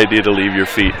not a good idea to leave your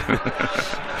feet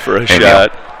for a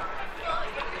shot.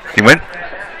 He win?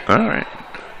 All right.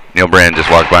 Neil Brand just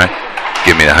walked by.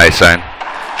 Give me the high sign.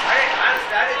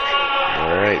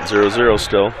 All right, 0-0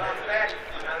 still.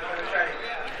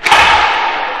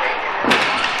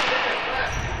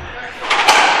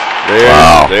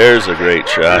 There's a great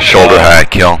shot. Shoulder high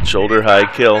kill. Shoulder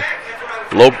high kill.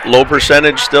 Low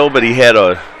percentage still, but he had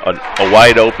a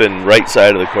wide open right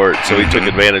side of the court, so he took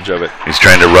advantage of it. He's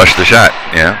trying to rush the shot.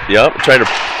 Yeah. Yep, trying to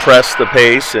press the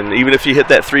pace, and even if you hit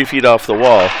that 3 feet off the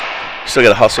wall, you still got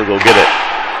to hustle, go get it.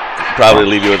 Probably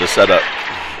leave you with a setup.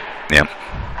 Yep.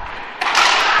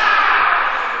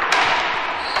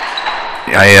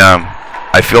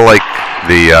 I feel like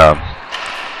the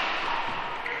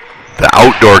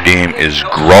outdoor game is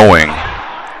growing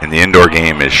and the indoor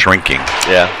game is shrinking.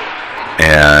 Yeah.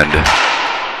 And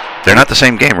they're not the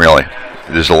same game, really.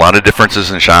 There's a lot of differences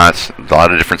in shots, a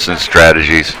lot of differences in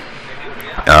strategies.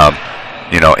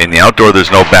 In the outdoor,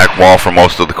 there's no back wall for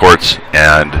most of the courts,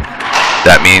 and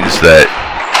that means that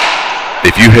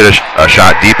if you hit a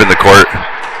shot deep in the court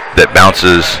that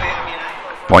bounces,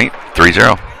 point,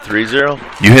 3-0. 3-0.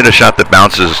 You hit a shot that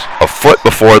bounces a foot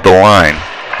before the line,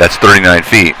 that's 39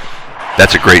 feet.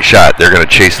 That's a great shot. They're going to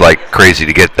chase like crazy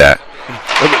to get that.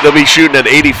 They'll be shooting at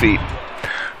 80 feet.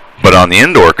 But on the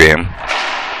indoor game,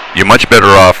 you're much better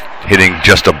off hitting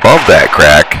just above that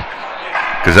crack,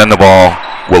 because then the ball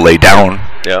will lay down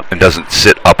and doesn't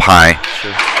sit up high,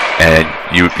 and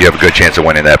you have a good chance of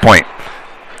winning that point.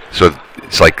 So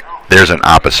it's like there's an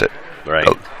opposite. Right.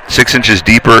 6 inches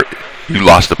deeper, you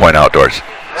lost the point outdoors.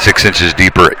 6 inches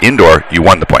deeper indoor, you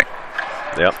won the point.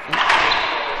 Yep.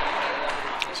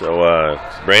 So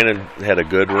Brandon had a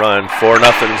good run. 4-0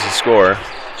 is the score.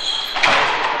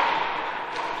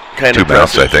 kind Two of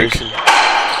mounts, I think. Jason.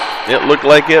 It looked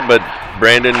like it, but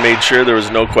Brandon made sure there was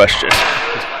no question.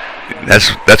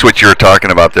 That's what you were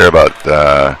talking about there about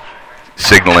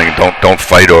signaling. Don't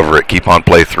fight over it. Keep on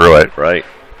play through it. Right.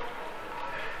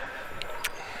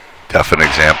 Definite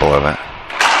example of it.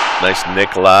 Nice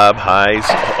Nick lob, high.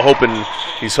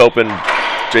 He's hoping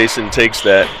Jason takes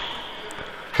that.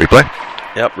 Replay?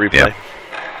 Yep, replay. Yep.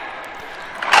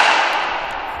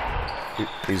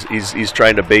 He's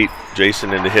trying to bait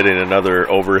Jason into hitting another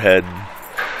overhead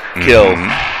kill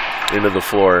into the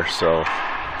floor. So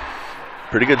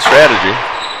pretty good strategy.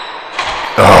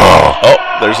 Oh,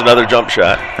 there's another jump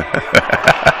shot.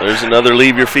 There's another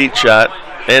leave your feet shot,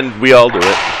 and we all do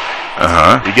it.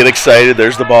 You get excited.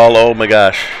 There's the ball. Oh my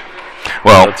gosh.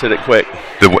 Well, let's hit it quick.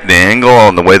 The angle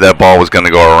and the way that ball was going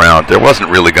to go around, there wasn't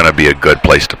really going to be a good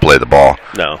place to play the ball.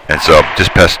 No. And so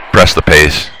just press the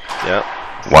pace. Yep.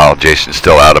 While Jason's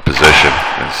still out of position.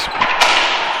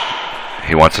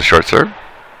 He wants a short serve?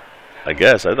 I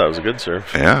guess. I thought it was a good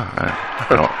serve. Yeah.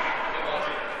 I don't.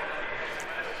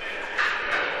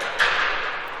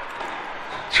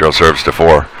 Cheryl serves to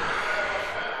 4.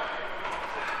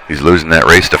 He's losing that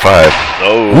race to 5.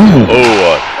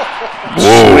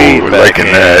 Sweet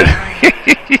liking that.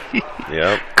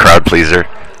 Yep. Crowd pleaser.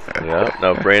 Yep.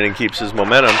 Now Brandon keeps his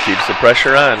momentum, keeps the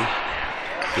pressure on.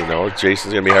 You know,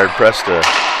 Jason's going to be hard pressed to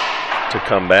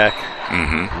come back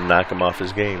and knock him off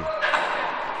his game.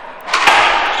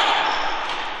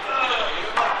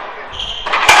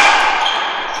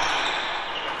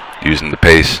 Using the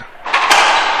pace.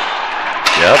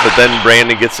 Yeah, but then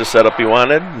Brandon gets the setup he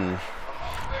wanted. And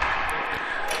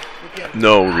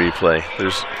no replay.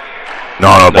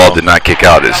 No, the ball did not kick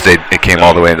out. It came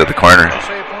all the way into the corner.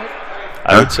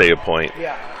 I would say a point.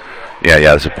 Yeah,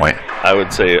 that's a point. I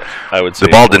would say the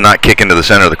ball did not kick into the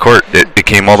center of the court. It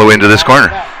came all the way into this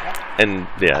corner. And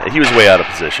yeah, he was way out of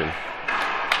position.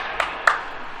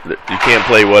 You can't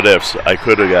play what ifs. I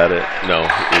could have got it. No,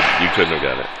 you couldn't have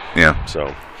got it. Yeah.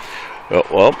 So,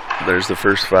 well, there's the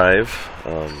first 5.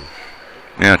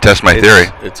 Yeah, test my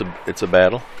theory. It's a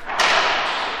battle.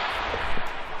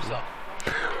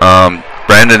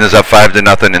 Brandon is up 5-0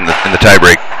 in the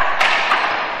tiebreak.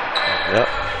 Yep.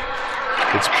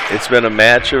 It's been a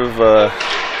match of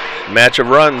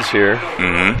runs here.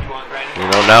 You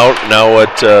know now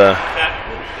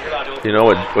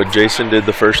what Jason did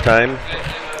the first time.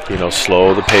 You know,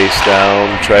 slow the pace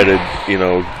down. Try to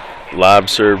lob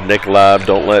serve, Nick lob.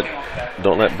 Don't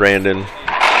let Brandon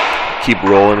keep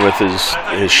rolling with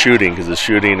his shooting, because his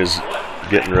shooting is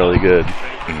getting really good.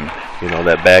 You know,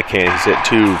 that backhand, he's hit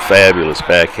 2 fabulous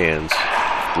backhands,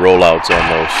 rollouts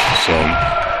almost.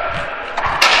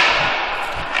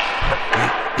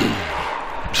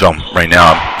 So right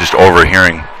now I'm just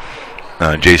overhearing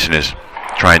Jason is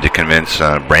trying to convince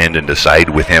Brandon to side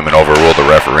with him and overrule the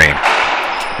referee,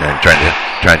 and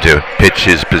trying to pitch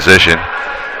his position.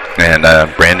 And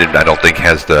Brandon, I don't think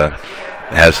has the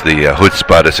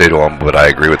chutzpah to say to him, but I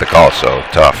agree with the call. So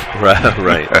tough.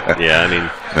 Right. Yeah. I mean,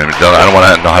 I don't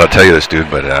want to know how to tell you this, dude,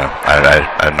 but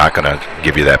I'm not going to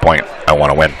give you that point. I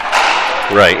want to win.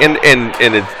 Right. And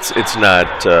it's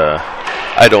not.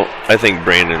 I think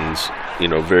Brandon's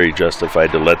very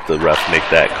justified to let the ref make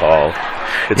that call.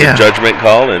 It's a judgment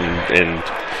call, and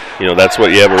that's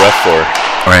what you have a ref for.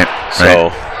 Right.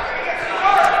 So.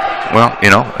 Well,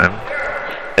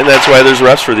 and that's why there's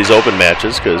refs for these open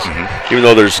matches, because even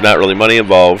though there's not really money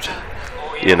involved,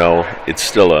 it's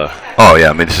still a. Oh yeah,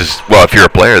 I mean, this is, well, if you're a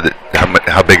player, how much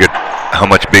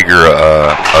bigger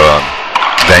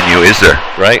venue is there?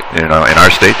 Right. In our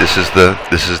state, this is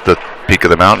the peak of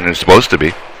the mountain. It's supposed to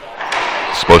be.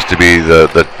 It's supposed to be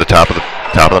the top of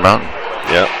the mountain.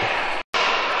 Yeah.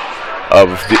 Of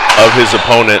his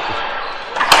opponent,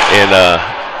 and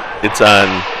it's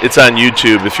on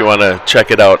YouTube if you want to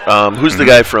check it out. Who's the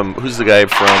guy from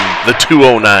the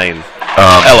 209?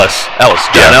 Ellis.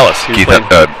 John Ellis. He's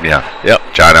Yep.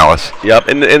 John Ellis. Yep.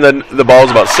 And the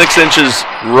ball's about 6 inches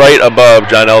right above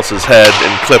John Ellis's head,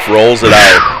 and Cliff rolls it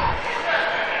out.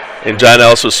 And John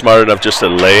Ellis was smart enough just to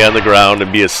lay on the ground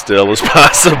and be as still as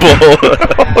possible.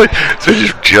 So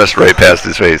just right past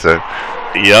his face, huh?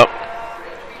 Yep.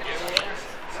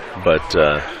 But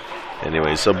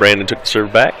anyway, so Brandon took the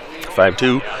serve back,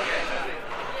 5-2.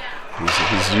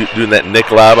 He's doing that Nick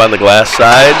lob on the glass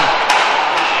side.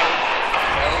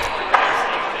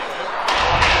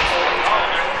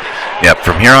 Yep,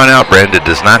 from here on out, Brandon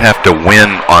does not have to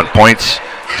win on points.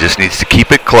 Just needs to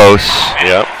keep it close.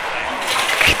 Yep.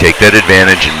 Take that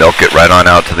advantage and milk it right on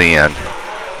out to the end.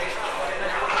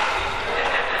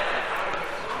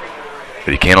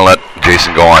 But you can't let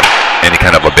Jason go on any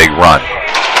kind of a big run.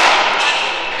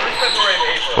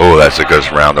 Oh, that's a good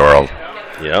around the world.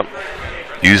 Yep.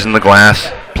 Using the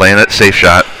glass, playing it safe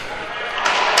shot.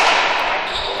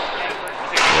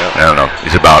 Yep. I don't know.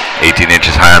 He's about 18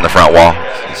 inches high on the front wall.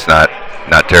 It's not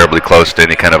terribly close to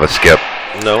any kind of a skip.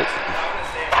 Nope.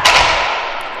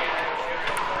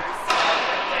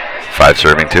 5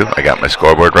 serving 2. I got my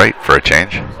scoreboard right for a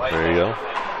change. There you go.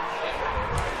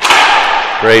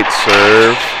 Great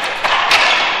serve.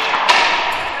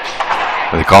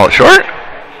 Did they call it short?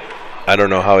 I don't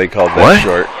know how he called that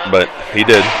short, but he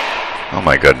did. Oh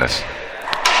my goodness.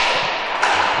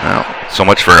 Well, so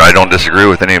much for I don't disagree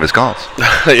with any of his calls.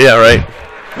 Yeah, right.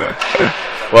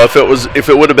 Well, if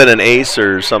it would have been an ace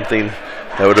or something,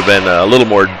 that would have been a little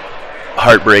more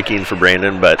heartbreaking for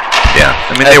Brandon. But yeah,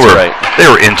 I mean right. they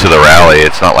were into the rally.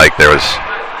 It's not like there was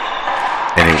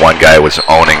any one guy was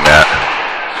owning that.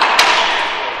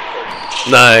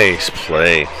 Nice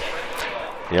play.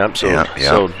 Yep.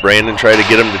 So Brandon tried to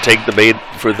get him to take the bait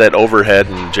for that overhead,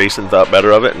 and Jason thought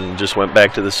better of it and just went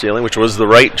back to the ceiling, which was the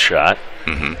right shot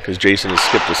because Jason has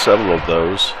skipped several of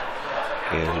those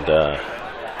and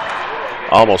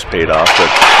almost paid off. But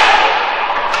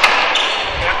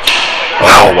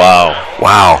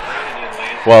wow.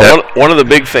 Well, one of the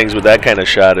big things with that kind of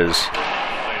shot is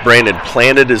Brandon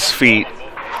planted his feet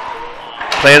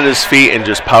and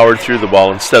just powered through the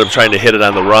ball instead of trying to hit it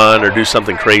on the run or do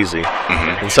something crazy.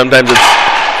 And sometimes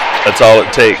that's all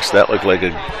it takes. That looked like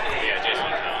a...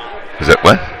 Is that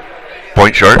what?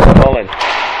 Point short? Mullen.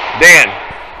 Dan.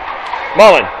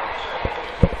 Mullen.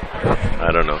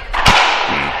 I don't know.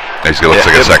 It looks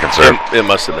like a second serve. It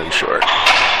must have been short.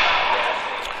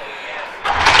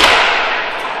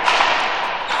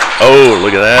 Oh,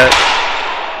 look at that.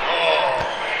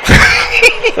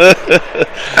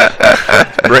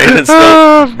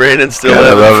 Brandon's still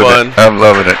having fun. I'm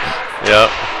loving it. Yeah.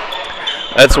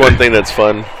 That's one thing that's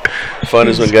fun. Fun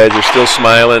is when guys are still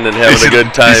smiling and having a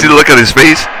good time. You see the look on his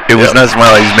face? It was not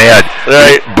smiling. He's mad.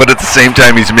 Right. But at the same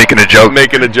time, he's making a joke.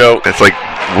 It's like,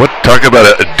 what? Talk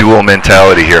about a dual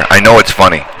mentality here. I know it's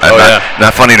funny.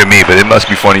 Not funny to me, but it must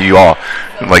be funny to you all.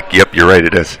 I'm like, yep, you're right.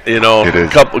 It is. You know, it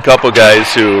is. Couple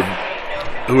guys who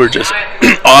are just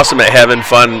awesome at having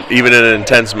fun, even in an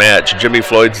intense match. Jimmy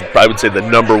Floyd's, I would say, the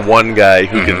 #1 guy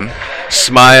who can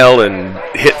smile and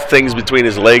hit things between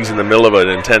his legs in the middle of an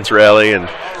intense rally. And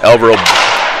Alvaro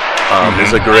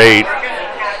is a great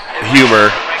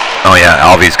humor. Oh yeah,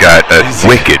 Alvy's got a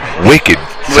wicked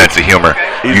sense of humor.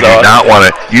 You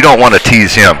don't want to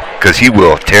tease him because he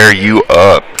will tear you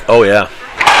up. Oh yeah.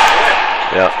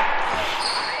 Yeah.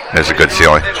 There's a good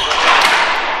ceiling.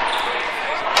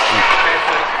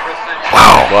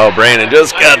 Wow, Brandon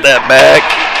just got that back.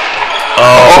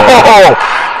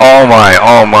 Oh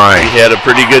my. He had a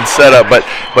pretty good setup, but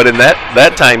in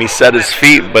that time he set his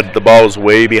feet, but the ball was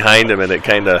way behind him, and it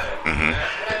kind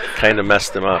of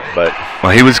messed him up. But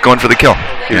he was going for the kill.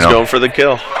 He was going for the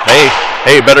kill.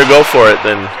 Hey, better go for it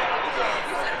than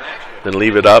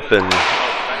leave it up and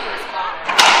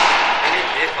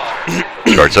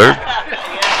short serve.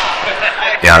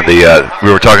 Yeah,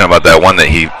 we were talking about that one that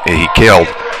he killed.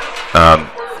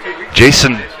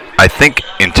 Jason, I think,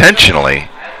 intentionally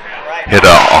hit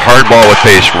a hard ball with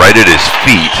pace right at his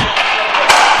feet,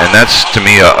 and that's to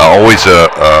me always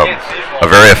a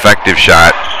very effective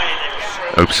shot.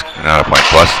 Oops, not a point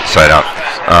plus, side out.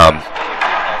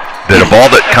 That a ball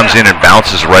that comes in and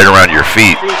bounces right around your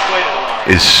feet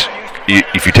is,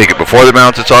 if you take it before the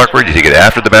bounce, it's awkward. You take it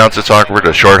after the bounce, it's awkward.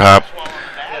 A short hop,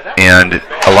 and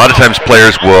a lot of times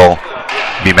players will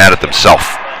be mad at themselves.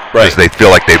 Because they feel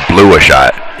like they blew a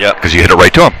shot. Yep. Because you hit it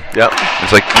right to them. Yep.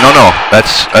 It's like, no,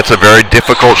 that's a very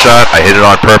difficult shot. I hit it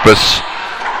on purpose,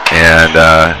 and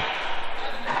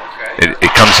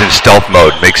it comes in stealth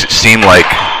mode. Makes it seem like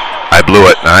I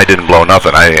blew it, and I didn't blow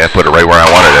nothing. I put it right where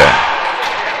I wanted it.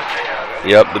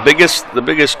 Yep. The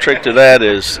biggest trick to that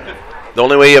is the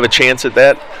only way you have a chance at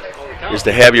that is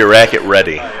to have your racket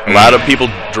ready. A lot of people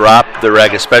drop their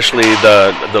racket, especially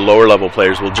the lower level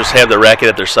players will just have their racket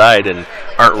at their side and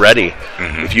aren't ready.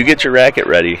 If you get your racket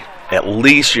ready, at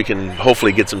least you can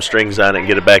hopefully get some strings on it and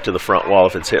get it back to the front wall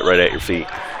if it's hit right at your feet.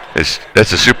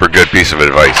 That's a super good piece of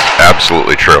advice.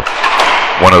 Absolutely true.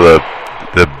 One of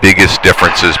the biggest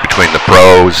differences between the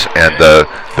pros and the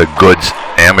good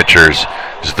amateurs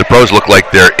is the pros look like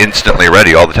they're instantly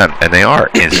ready all the time, and they are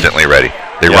instantly ready.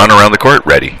 They run around the court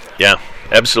ready. Yeah,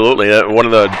 absolutely.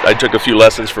 I took a few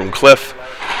lessons from Cliff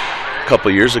a couple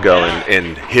years ago,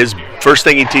 and his first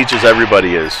thing he teaches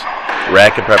everybody is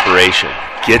racket preparation.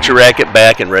 Get your racket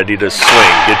back and ready to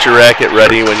swing. Get your racket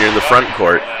ready when you're in the front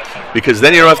court, because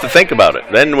then you don't have to think about it.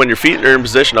 Then when your feet are in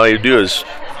position, all you do is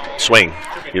swing.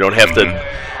 You don't have to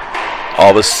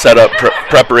all this setup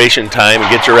preparation time and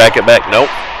get your racket back. Nope.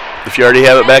 If you already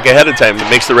have it back ahead of time, it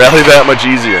makes the rally that much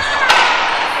easier.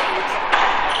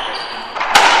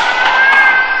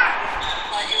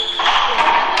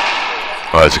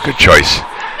 Well, that's a good choice.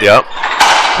 Yep.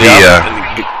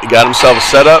 He got himself a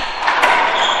setup,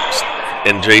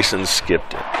 and Jason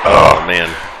skipped it. Oh man.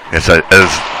 It's a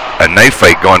knife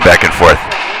fight going back and forth.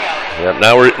 Yep.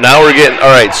 Now we're getting all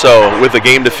right. So with the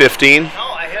game to 15,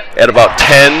 at about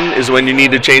 10 is when you need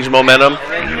to change momentum.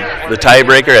 The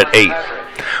tiebreaker at 8.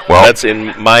 Well, that's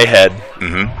in my head.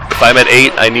 If I'm at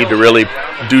 8, I need to really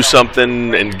do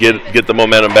something and get the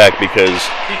momentum back, because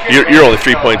you're only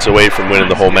 3 points away from winning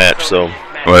the whole match. So.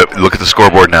 Well, look at the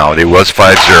scoreboard now. It was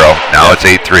 5-0. Now it's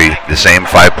 8-3. The same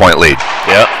 5-point lead.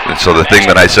 Yep. And so the thing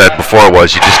that I said before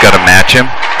was you just got to match him.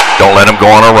 Don't let him go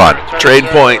on a run. Trade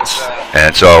points.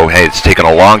 And so, hey, it's taken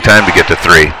a long time to get to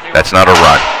 3. That's not a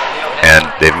run. And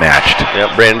they've matched.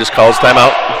 Yep. Brandon just calls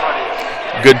timeout.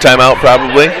 Good timeout,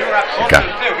 probably. Okay.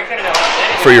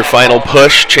 For your final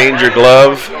push, change your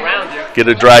glove. Get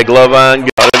a dry glove on.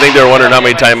 I think they're wondering how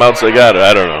many timeouts they got.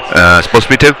 I don't know. Supposed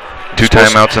to be 2. 2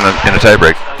 timeouts in a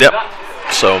tiebreak. Yep.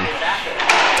 So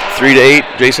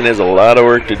 3-8. Jason has a lot of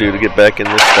work to do to get back in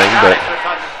this thing, but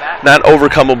not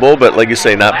overcomable. But like you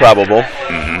say, not probable.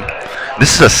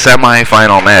 This is a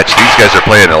semi-final match. These guys are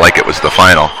playing it like it was the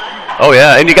final. Oh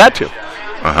yeah, and you got to.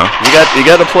 You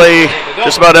got to play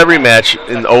just about every match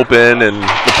in the Open and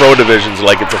the Pro divisions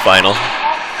like it's a final.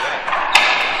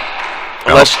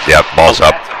 Unless, balls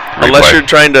up. Unless you're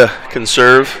trying to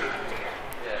conserve.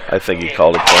 I think he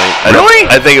called a point. Really?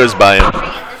 I think it was by him.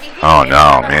 Oh,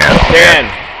 no, man.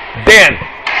 Dan,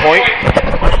 point.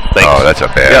 Thanks. Oh, that's a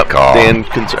bad call. Dan,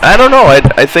 I don't know.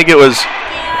 I think it was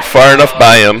far enough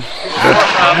by him.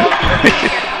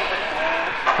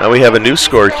 Now we have a new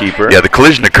scorekeeper. Yeah, the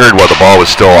collision occurred while the ball was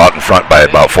still out in front by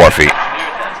about 4 feet.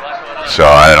 So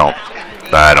I don't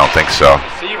think so.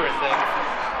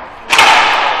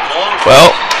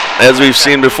 Well, as we've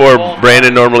seen before,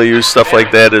 Brandon normally uses stuff like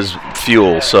that as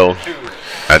fuel. So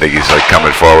I think he's like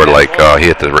coming forward like he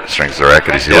hit the strings of the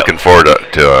racket. Is he looking forward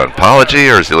to an apology,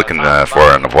 or is he looking for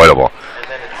an avoidable?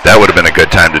 That would have been a good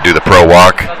time to do the pro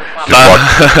walk. Just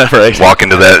right. Walk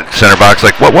into that center box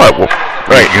like, what? Well,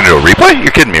 right. You going to do a replay? You're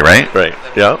kidding me, right? Right,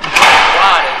 yeah.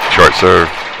 Short serve.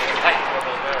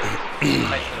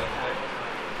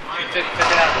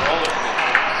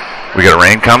 We got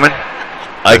rain coming?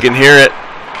 I can hear it.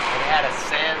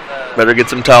 Better get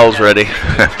some towels ready.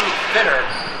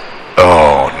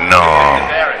 Oh, no.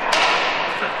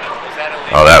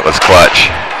 Oh, that was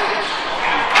clutch.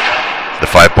 The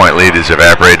 5-point lead is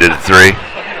evaporated at 3.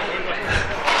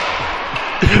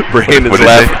 Brandon's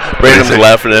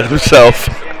laughing at himself.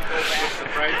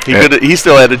 He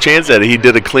still had a chance at it. He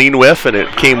did a clean whiff, and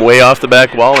it came way off the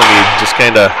back wall, and he just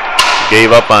kind of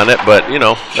gave up on it. But, you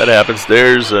know, that happens.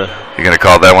 You're going to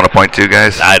call that one a point too,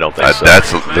 guys? I don't think so. That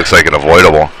looks like an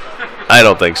avoidable. I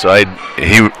don't think so.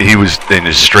 He was in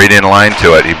his straight in line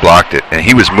to it. He blocked it, and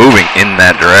he was moving in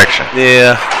that direction.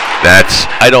 Yeah.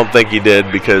 I don't think he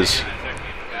did because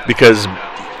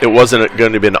it wasn't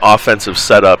going to be an offensive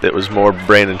setup. It was more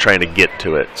Brandon trying to get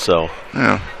to it. So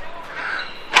yeah.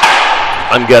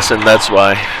 I'm guessing that's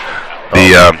why.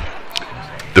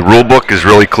 The rule book is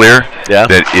really clear. Yeah.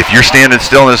 That if you're standing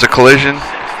still and there's a collision,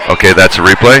 okay, that's a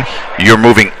replay. You're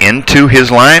moving into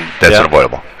his line, that's an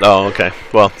avoidable. Oh, okay.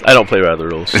 Well, I don't play by the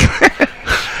rules.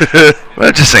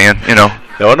 Well, just saying, you know.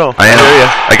 No.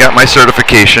 I got my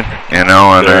certification, you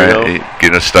know, and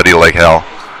I study like hell.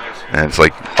 And it's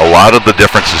like a lot of the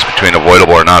differences between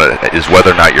avoidable or not is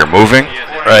whether or not you're moving.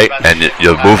 Right. And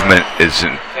your movement is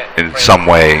in some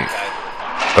way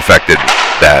affected it.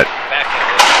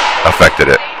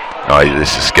 Oh,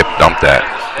 this is dumped that.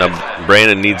 Now,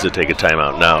 Brandon needs to take a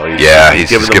timeout now. He's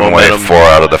giving away 4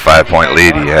 out of the 5-point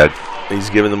lead he had. He's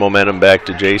giving the momentum back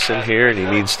to Jason here, and he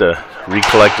needs to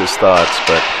recollect his thoughts.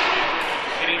 But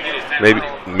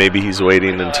maybe he's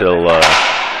waiting until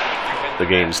the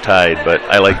game's tied. But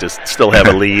I like to still have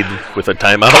a lead with a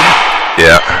timeout.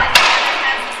 Yeah.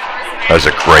 That was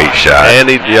a great shot. And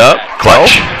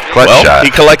clutch shot.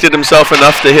 He collected himself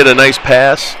enough to hit a nice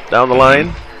pass down the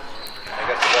line.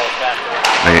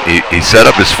 He set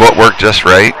up his footwork just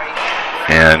right,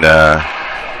 and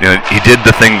he did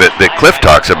the thing that Cliff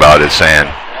talks about, is saying,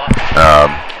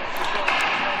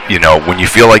 when you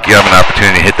feel like you have an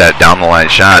opportunity to hit that down the line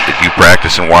shot that you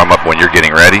practice and warm up when you're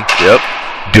getting ready. Yep.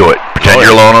 Do it. Pretend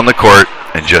you're alone on the court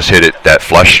and just hit it, that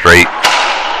flush straight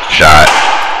shot,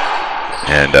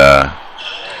 and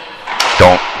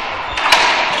don't.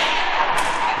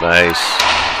 Nice.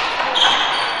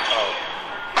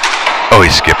 Oh, he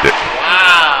skipped it.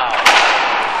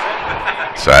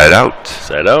 Side out.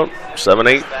 Side out.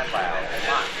 7-8.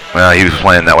 Well, he was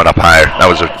playing that one up higher. That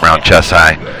was around chest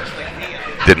high.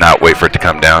 Did not wait for it to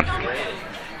come down.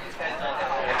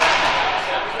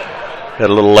 Got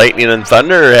a little lightning and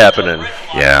thunder happening.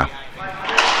 Yeah.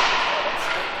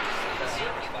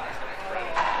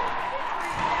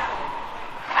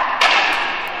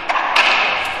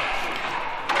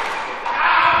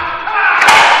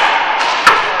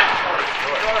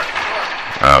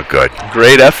 Oh, good.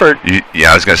 Great effort.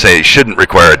 Yeah, I was going to say it shouldn't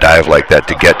require a dive like that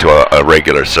to get to a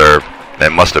regular serve.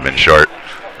 That must have been short,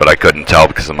 but I couldn't tell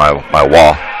because of my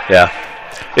wall. Yeah.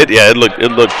 It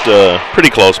looked pretty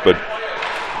close, but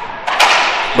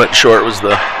short was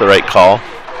the right call.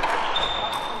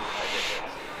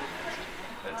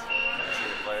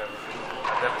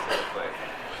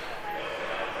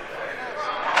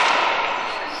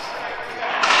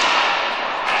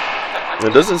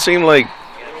 It doesn't seem like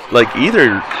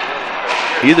either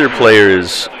player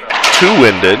is too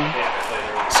winded.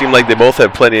 Seem like they both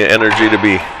have plenty of energy to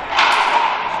be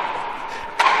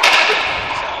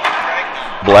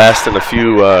blasting a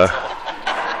few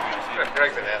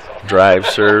drive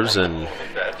serves and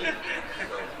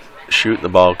shooting the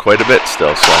ball quite a bit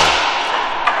still. So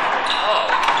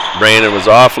Brandon was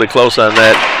awfully close on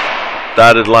that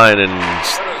dotted line,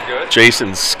 and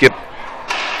Jason skipped.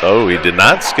 Oh, he did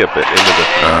not skip it into the.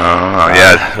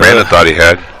 Yeah, Brandon thought he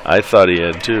had. I thought he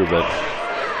had too,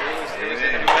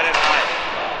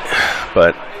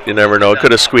 but you never know. It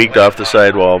could have squeaked off the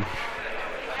sidewall.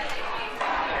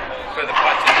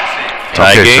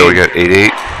 Tie Okay, game. so we got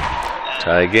 8-8.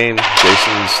 Tie game.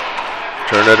 Jason's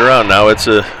turned it around. Now it's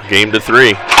a game to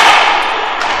 3.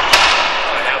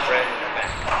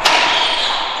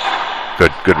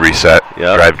 Good reset.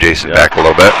 Yep. Drive Jason back a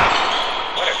little bit.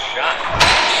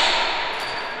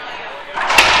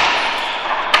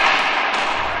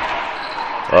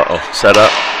 Set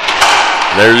up.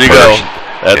 There you go.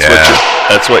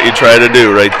 That's what you try to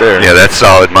do right there. Yeah, that's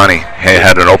solid money. Hey,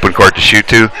 had an open court to shoot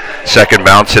to. Second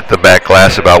bounce hit the back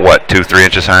glass about what, 2-3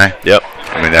 inches high? Yep.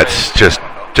 I mean, that's just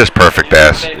perfect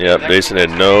pass. Yep. Jason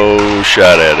had no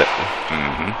shot at it.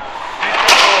 Mm-hmm.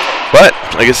 But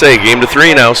like I say, game to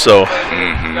 3 now. So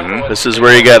this is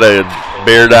where you got to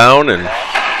bear down, and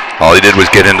all he did was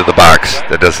get into the box.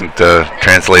 That doesn't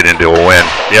translate into a win.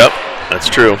 Yep. That's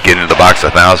true. Get into the box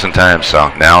 1,000 times.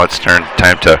 So now it's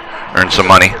time to earn some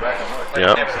money.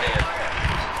 Yep.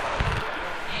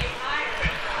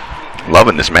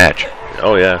 Loving this match.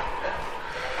 Oh, yeah.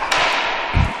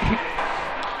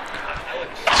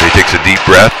 So he takes a deep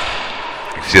breath.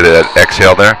 You see that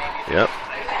exhale there? Yep.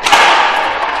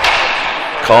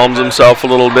 Calms himself a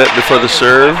little bit before the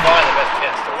serve.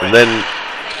 And then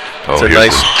it's a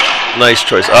nice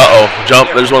choice.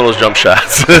 Jump. There's one of those jump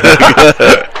shots.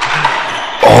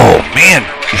 Oh, man.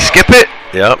 You skip it?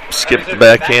 Yep. Skip the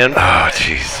backhand. Oh,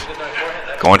 jeez.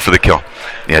 Going for the kill.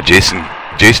 Yeah, Jason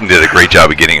did a great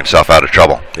job of getting himself out of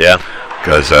trouble. Yeah.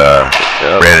 Because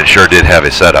Brandon sure did have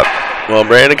his setup. Well,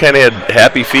 Brandon kind of had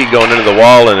happy feet going into the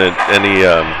wall, and he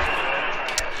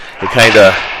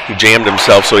jammed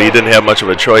himself, so he didn't have much of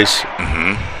a choice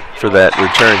for that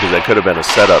return, because that could have been a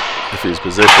setup if he was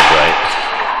positioned right.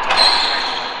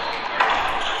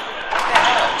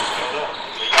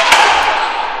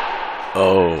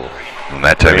 Oh. And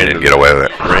that time he didn't get away with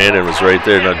it. Brandon was right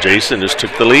there. Now Jason just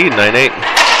took the lead, 9-8.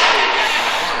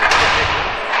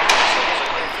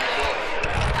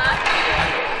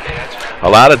 A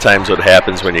lot of times what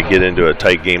happens when you get into a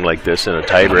tight game like this in a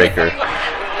tiebreaker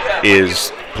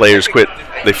is players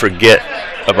they forget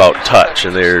about touch,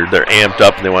 and they're amped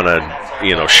up and they want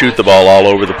to shoot the ball all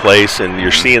over the place, and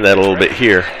you're seeing that a little bit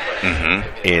here.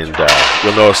 And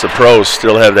you'll notice the pros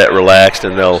still have that relaxed,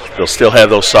 and they'll still have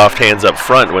those soft hands up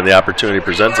front when the opportunity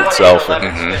presents itself. Well,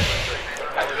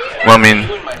 I mean,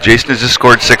 Jason has just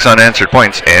scored 6 unanswered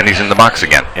points, and he's in the box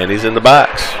again. And he's in the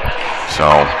box.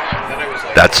 So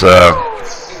that's a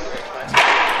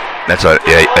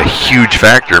huge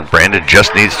factor. Brandon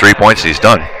just needs 3 points, and he's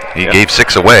done. He gave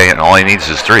 6 away, and all he needs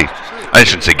is 3. I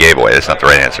shouldn't say gave away. That's not the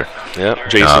right answer. Yep.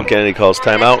 Jason Kennedy calls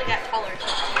timeout.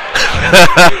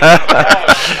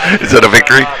 Is that a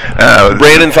victory?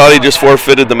 Brandon thought he just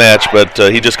forfeited the match, but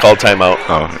he just called timeout.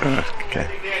 Oh, okay.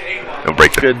 Don't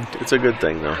break it. It's a good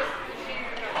thing, though.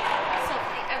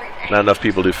 Not enough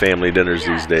people do family dinners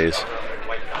these days.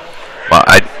 Well,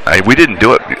 we didn't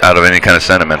do it out of any kind of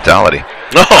sentimentality.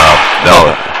 No.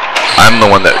 No. I'm the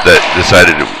one that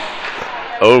decided to.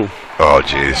 Oh,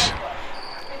 jeez.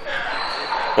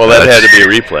 Well, that had to be a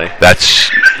replay. That's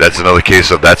another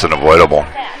case of that's unavoidable.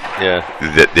 Yeah.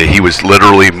 That he was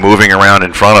literally moving around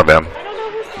in front of him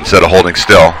instead of holding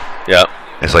still. Yeah.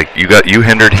 It's like you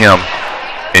hindered him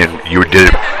and you did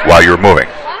it while you were moving.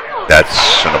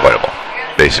 That's unavoidable,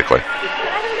 basically.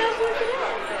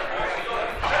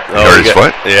 Hurt his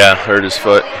foot? Yeah, hurt his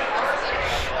foot.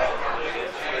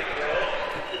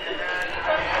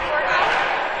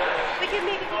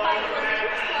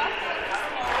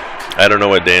 I don't know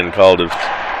what Dan called it.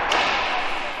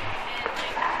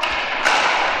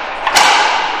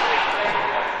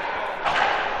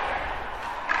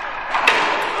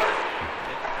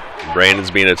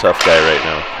 Brandon's being a tough guy right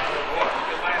now.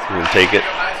 He's gonna take it.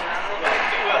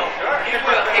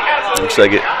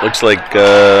 Looks like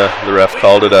the ref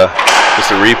called it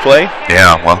just a replay.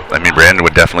 Yeah, well, I mean, Brandon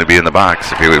would definitely be in the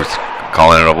box if he was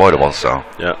calling it avoidable. So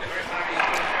yeah,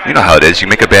 you know how it is. You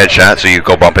make a bad shot, so you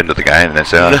go bump into the guy, and then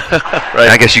say, right.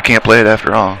 I guess you can't play it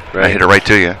after all. Right. I hit it right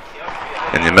to you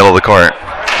in the middle of the court.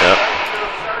 Yep.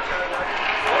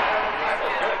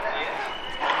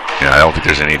 I don't think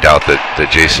there's any doubt that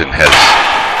Jason has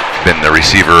been the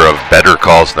receiver of better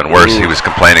calls than worse. He was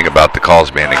complaining about the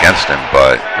calls being against him,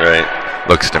 but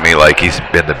looks to me like he's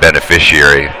been the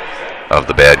beneficiary of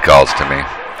the bad calls to me.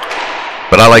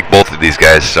 But I like both of these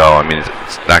guys, so I mean,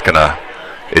 it's not gonna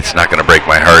break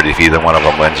my heart if either one of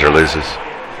them wins or loses.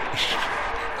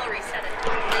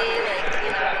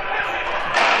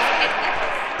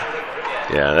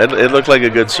 Yeah, it looked like a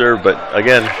good serve, but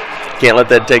again, can't let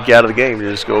that take you out of the game. You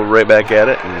just go right back at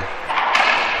it. And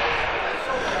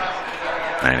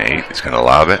 9-8, he's going to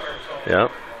lob it. Yeah.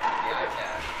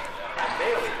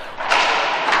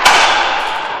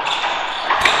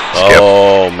 Skip.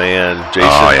 Oh, man. Jason.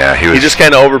 Oh, yeah. He just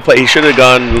kind of overplayed. He should have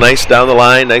gone nice down the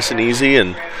line, nice and easy,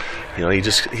 and he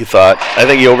thought, I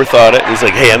think he overthought it. He's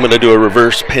like, hey, I'm going to do a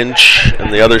reverse pinch on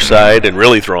the other side and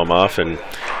really throw him off. And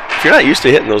if you're not used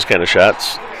to hitting those kind of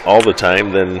shots all the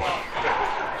time, then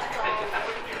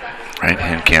right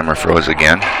hand camera froze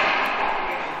again.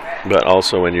 But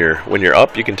also when you're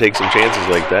up, you can take some chances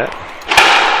like that.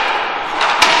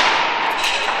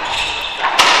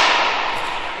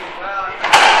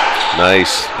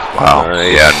 Nice. Wow.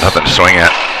 Nice. Yeah, nothing to swing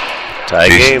at. Tie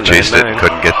game. Jason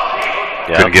couldn't get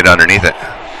underneath it.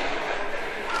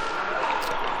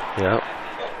 Yeah.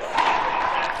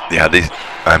 Yeah,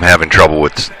 I'm having trouble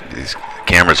with these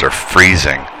cameras are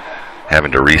freezing,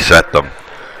 having to reset them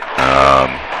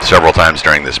several times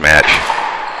during this match.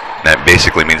 That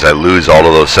basically means I lose all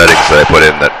of those settings that I put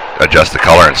in that adjust the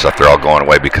color and stuff. They're all going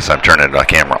away because I'm turning the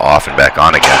camera off and back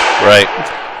on again. Right.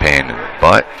 Pain in the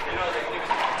butt.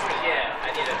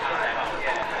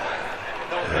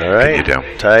 All right. You do.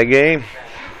 Tie game.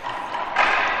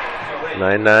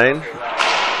 9-9.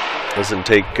 Doesn't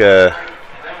take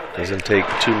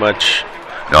too much.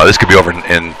 No, this could be over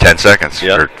in 10 seconds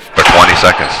or 20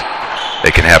 seconds.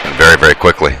 It can happen very, very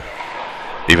quickly.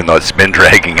 Even though it's been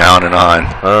dragging on and on.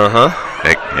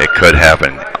 It could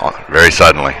happen very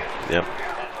suddenly. Yep.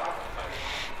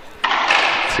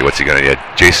 See what's he going to do.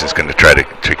 Jason's going to try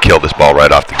to kill this ball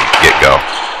right off the get-go.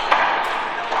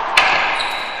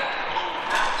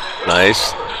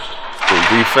 Nice. Good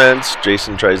defense.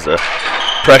 Jason tries to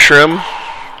pressure him,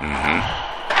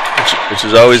 which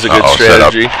is always a good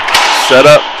strategy. Set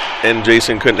up, and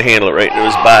Jason couldn't handle it right into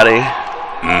his body.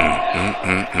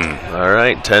 All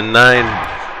right, 10-9.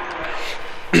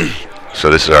 So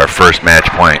this is our first match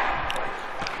point.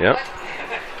 Yep.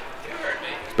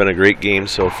 It's been a great game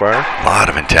so far. A lot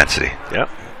of intensity. Yep.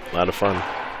 A lot of fun.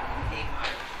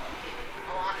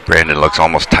 Brandon looks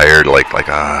almost tired, like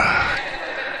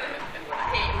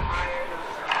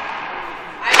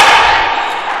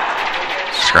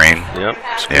screen. Yep.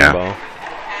 Screen ball.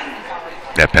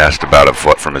 That passed about a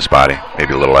foot from his body,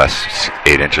 maybe a little less,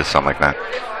 8 inches, something like that.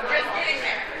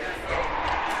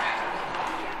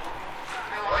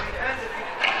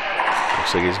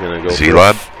 Looks like he's going to go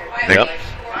Z-lob? Yep.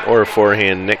 Or a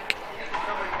forehand nick.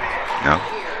 No.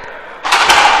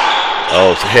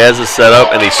 Oh, so he has it set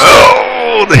up, and he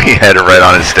he had it right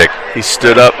on his stick. He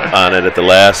stood up on it at the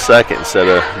last second instead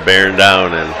of bearing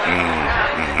down. And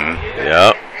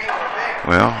yep.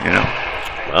 Well,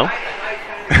 Well,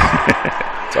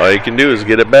 that's all you can do is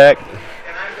get it back.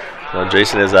 Now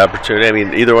Jason has the opportunity. I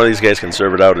mean, either one of these guys can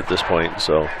serve it out at this point.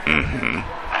 So.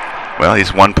 Well,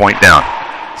 he's 1 point down.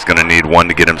 He's going to need one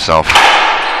to get himself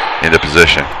into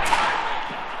position.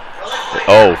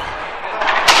 Oh,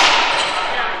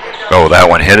 that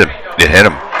one hit him. It hit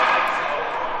him.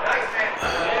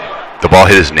 The ball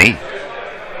hit his knee.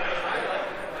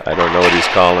 I don't know what he's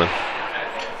calling.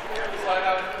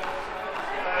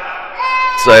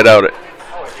 Side out. It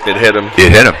hit him.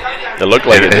 It hit him. It looked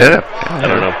like it hit him. I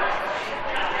don't know.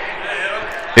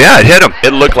 Yeah, it hit him.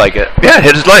 It looked like it. Yeah, it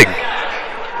hit his leg.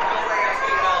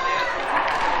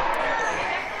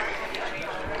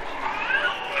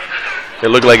 It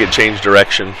looked like it changed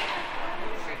direction.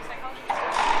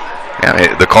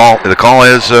 Yeah, the call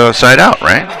is side out,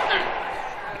 right?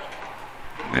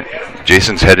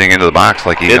 Jason's heading into the box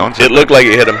like he owns it. It looked like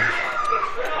it hit him.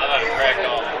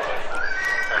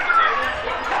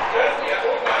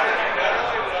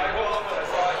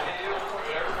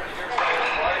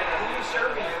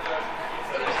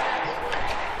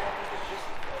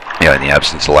 Yeah, in the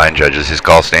absence of line judges, his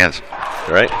call stands.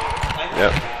 Right.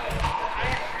 Yep.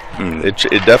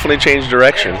 It definitely changed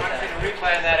direction,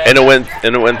 and it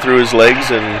went through his legs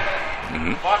and.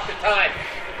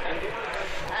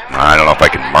 I don't know if I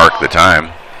can mark the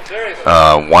time.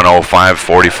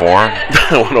 105.44.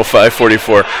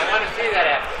 105.44.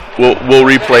 We'll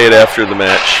replay it after the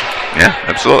match. Yeah,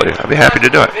 absolutely. I'll be happy to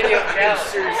do it.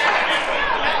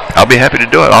 I'll be happy to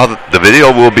do it. The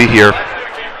video will be here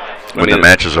when the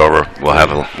match is over. We'll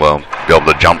be able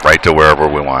to jump right to wherever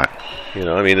we want. You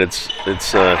know, I mean, it's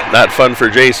not fun for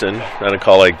Jason on a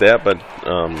call like that, but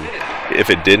if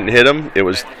it didn't hit him, it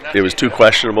was too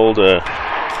questionable to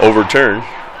overturn,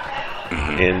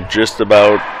 and just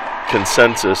about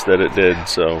consensus that it did.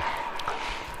 So,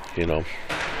 you know,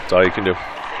 that's all you can do.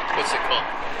 What's the call?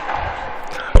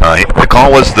 The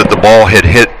call was that the ball had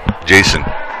hit Jason.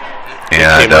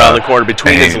 And came around the corner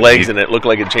between his legs, and it looked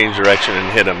like it changed direction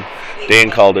and hit him. Dan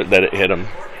called it that it hit him.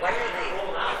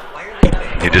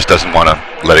 He just doesn't want to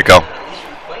let it go. I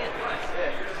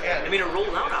mean, it rolled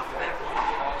out off the back.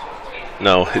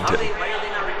 No, it didn't.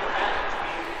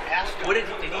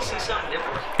 Did he see something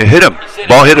different? It hit him.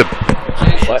 Ball hit him.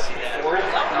 What?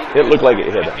 It looked like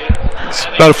it hit him. It's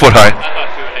about a foot high.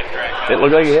 It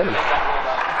looked like it hit him.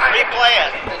 Replay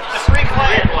it. Just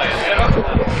replay it.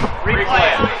 Replay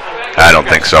it. I don't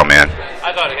think so, man.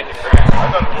 I thought it hit the crack.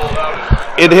 I thought it rolled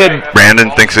out. It hit. Brandon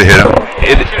thinks it hit him.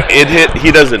 It hit.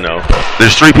 He doesn't know.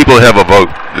 There's three people that have a vote: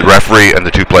 the referee and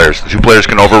the two players. The two players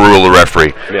can overrule the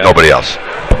referee. Yeah. Nobody else.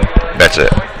 That's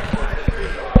it.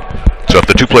 So if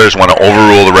the two players want to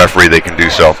overrule the referee, they can do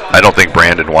so. I don't think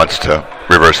Brandon wants to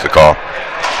reverse the call,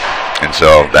 and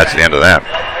so that's the end of that.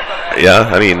 Yeah,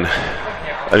 I mean,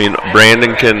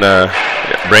 Brandon can.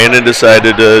 Brandon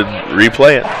decided to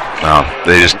replay it. No,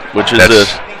 they just. Which is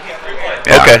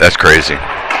okay. That's crazy.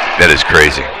 That is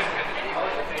crazy.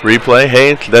 Replay.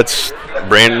 Hey, that's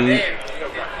Brandon.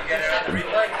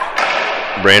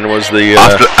 Brandon was the.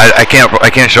 I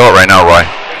can't show it right now, Roy.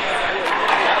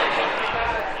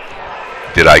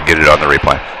 Did I get it on the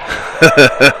replay?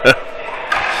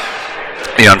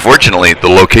 Yeah, unfortunately, the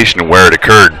location where it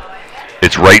occurred,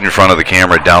 it's right in front of the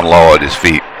camera, down low at his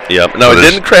feet. Yep. No, it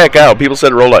didn't crack out. People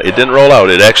said roll out. It didn't roll out.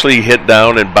 It actually hit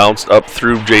down and bounced up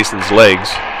through Jason's legs.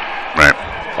 Right.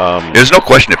 There's no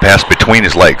question it passed between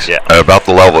his legs, about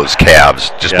the level of his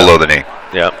calves, just below the knee.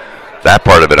 Yeah. That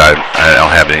part of it, I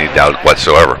don't have any doubt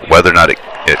whatsoever. Whether or not it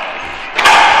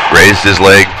raised his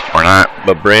leg or not.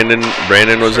 But Brandon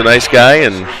was a nice guy,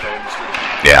 and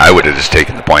yeah, I would have just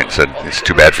taken the point and said, it's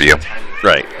too bad for you.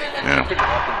 Right. Yeah.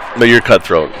 But you're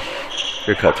cutthroat.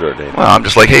 You're cutthroat, Dave. Well, I'm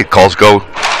just like, hey, calls go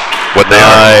what they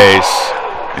are. Nice.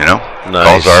 You know? Nice.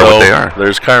 Calls are what they are.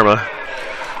 There's karma.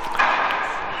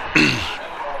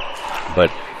 But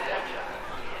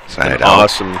Side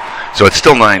awesome. Out. So it's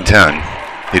still 9-10.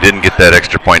 He didn't get that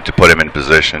extra point to put him in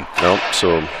position. Nope.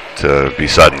 So to be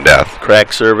sudden death.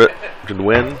 Crack serve it to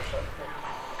win.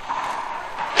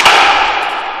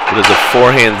 It is a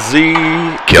forehand Z.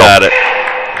 Kill. Got it.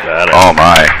 Oh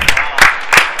my.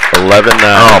 11-9.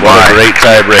 Oh what my. a great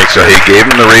tiebreak. So he gave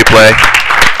him the replay.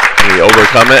 And he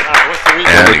overcome it.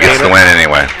 And he gets the win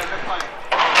anyway.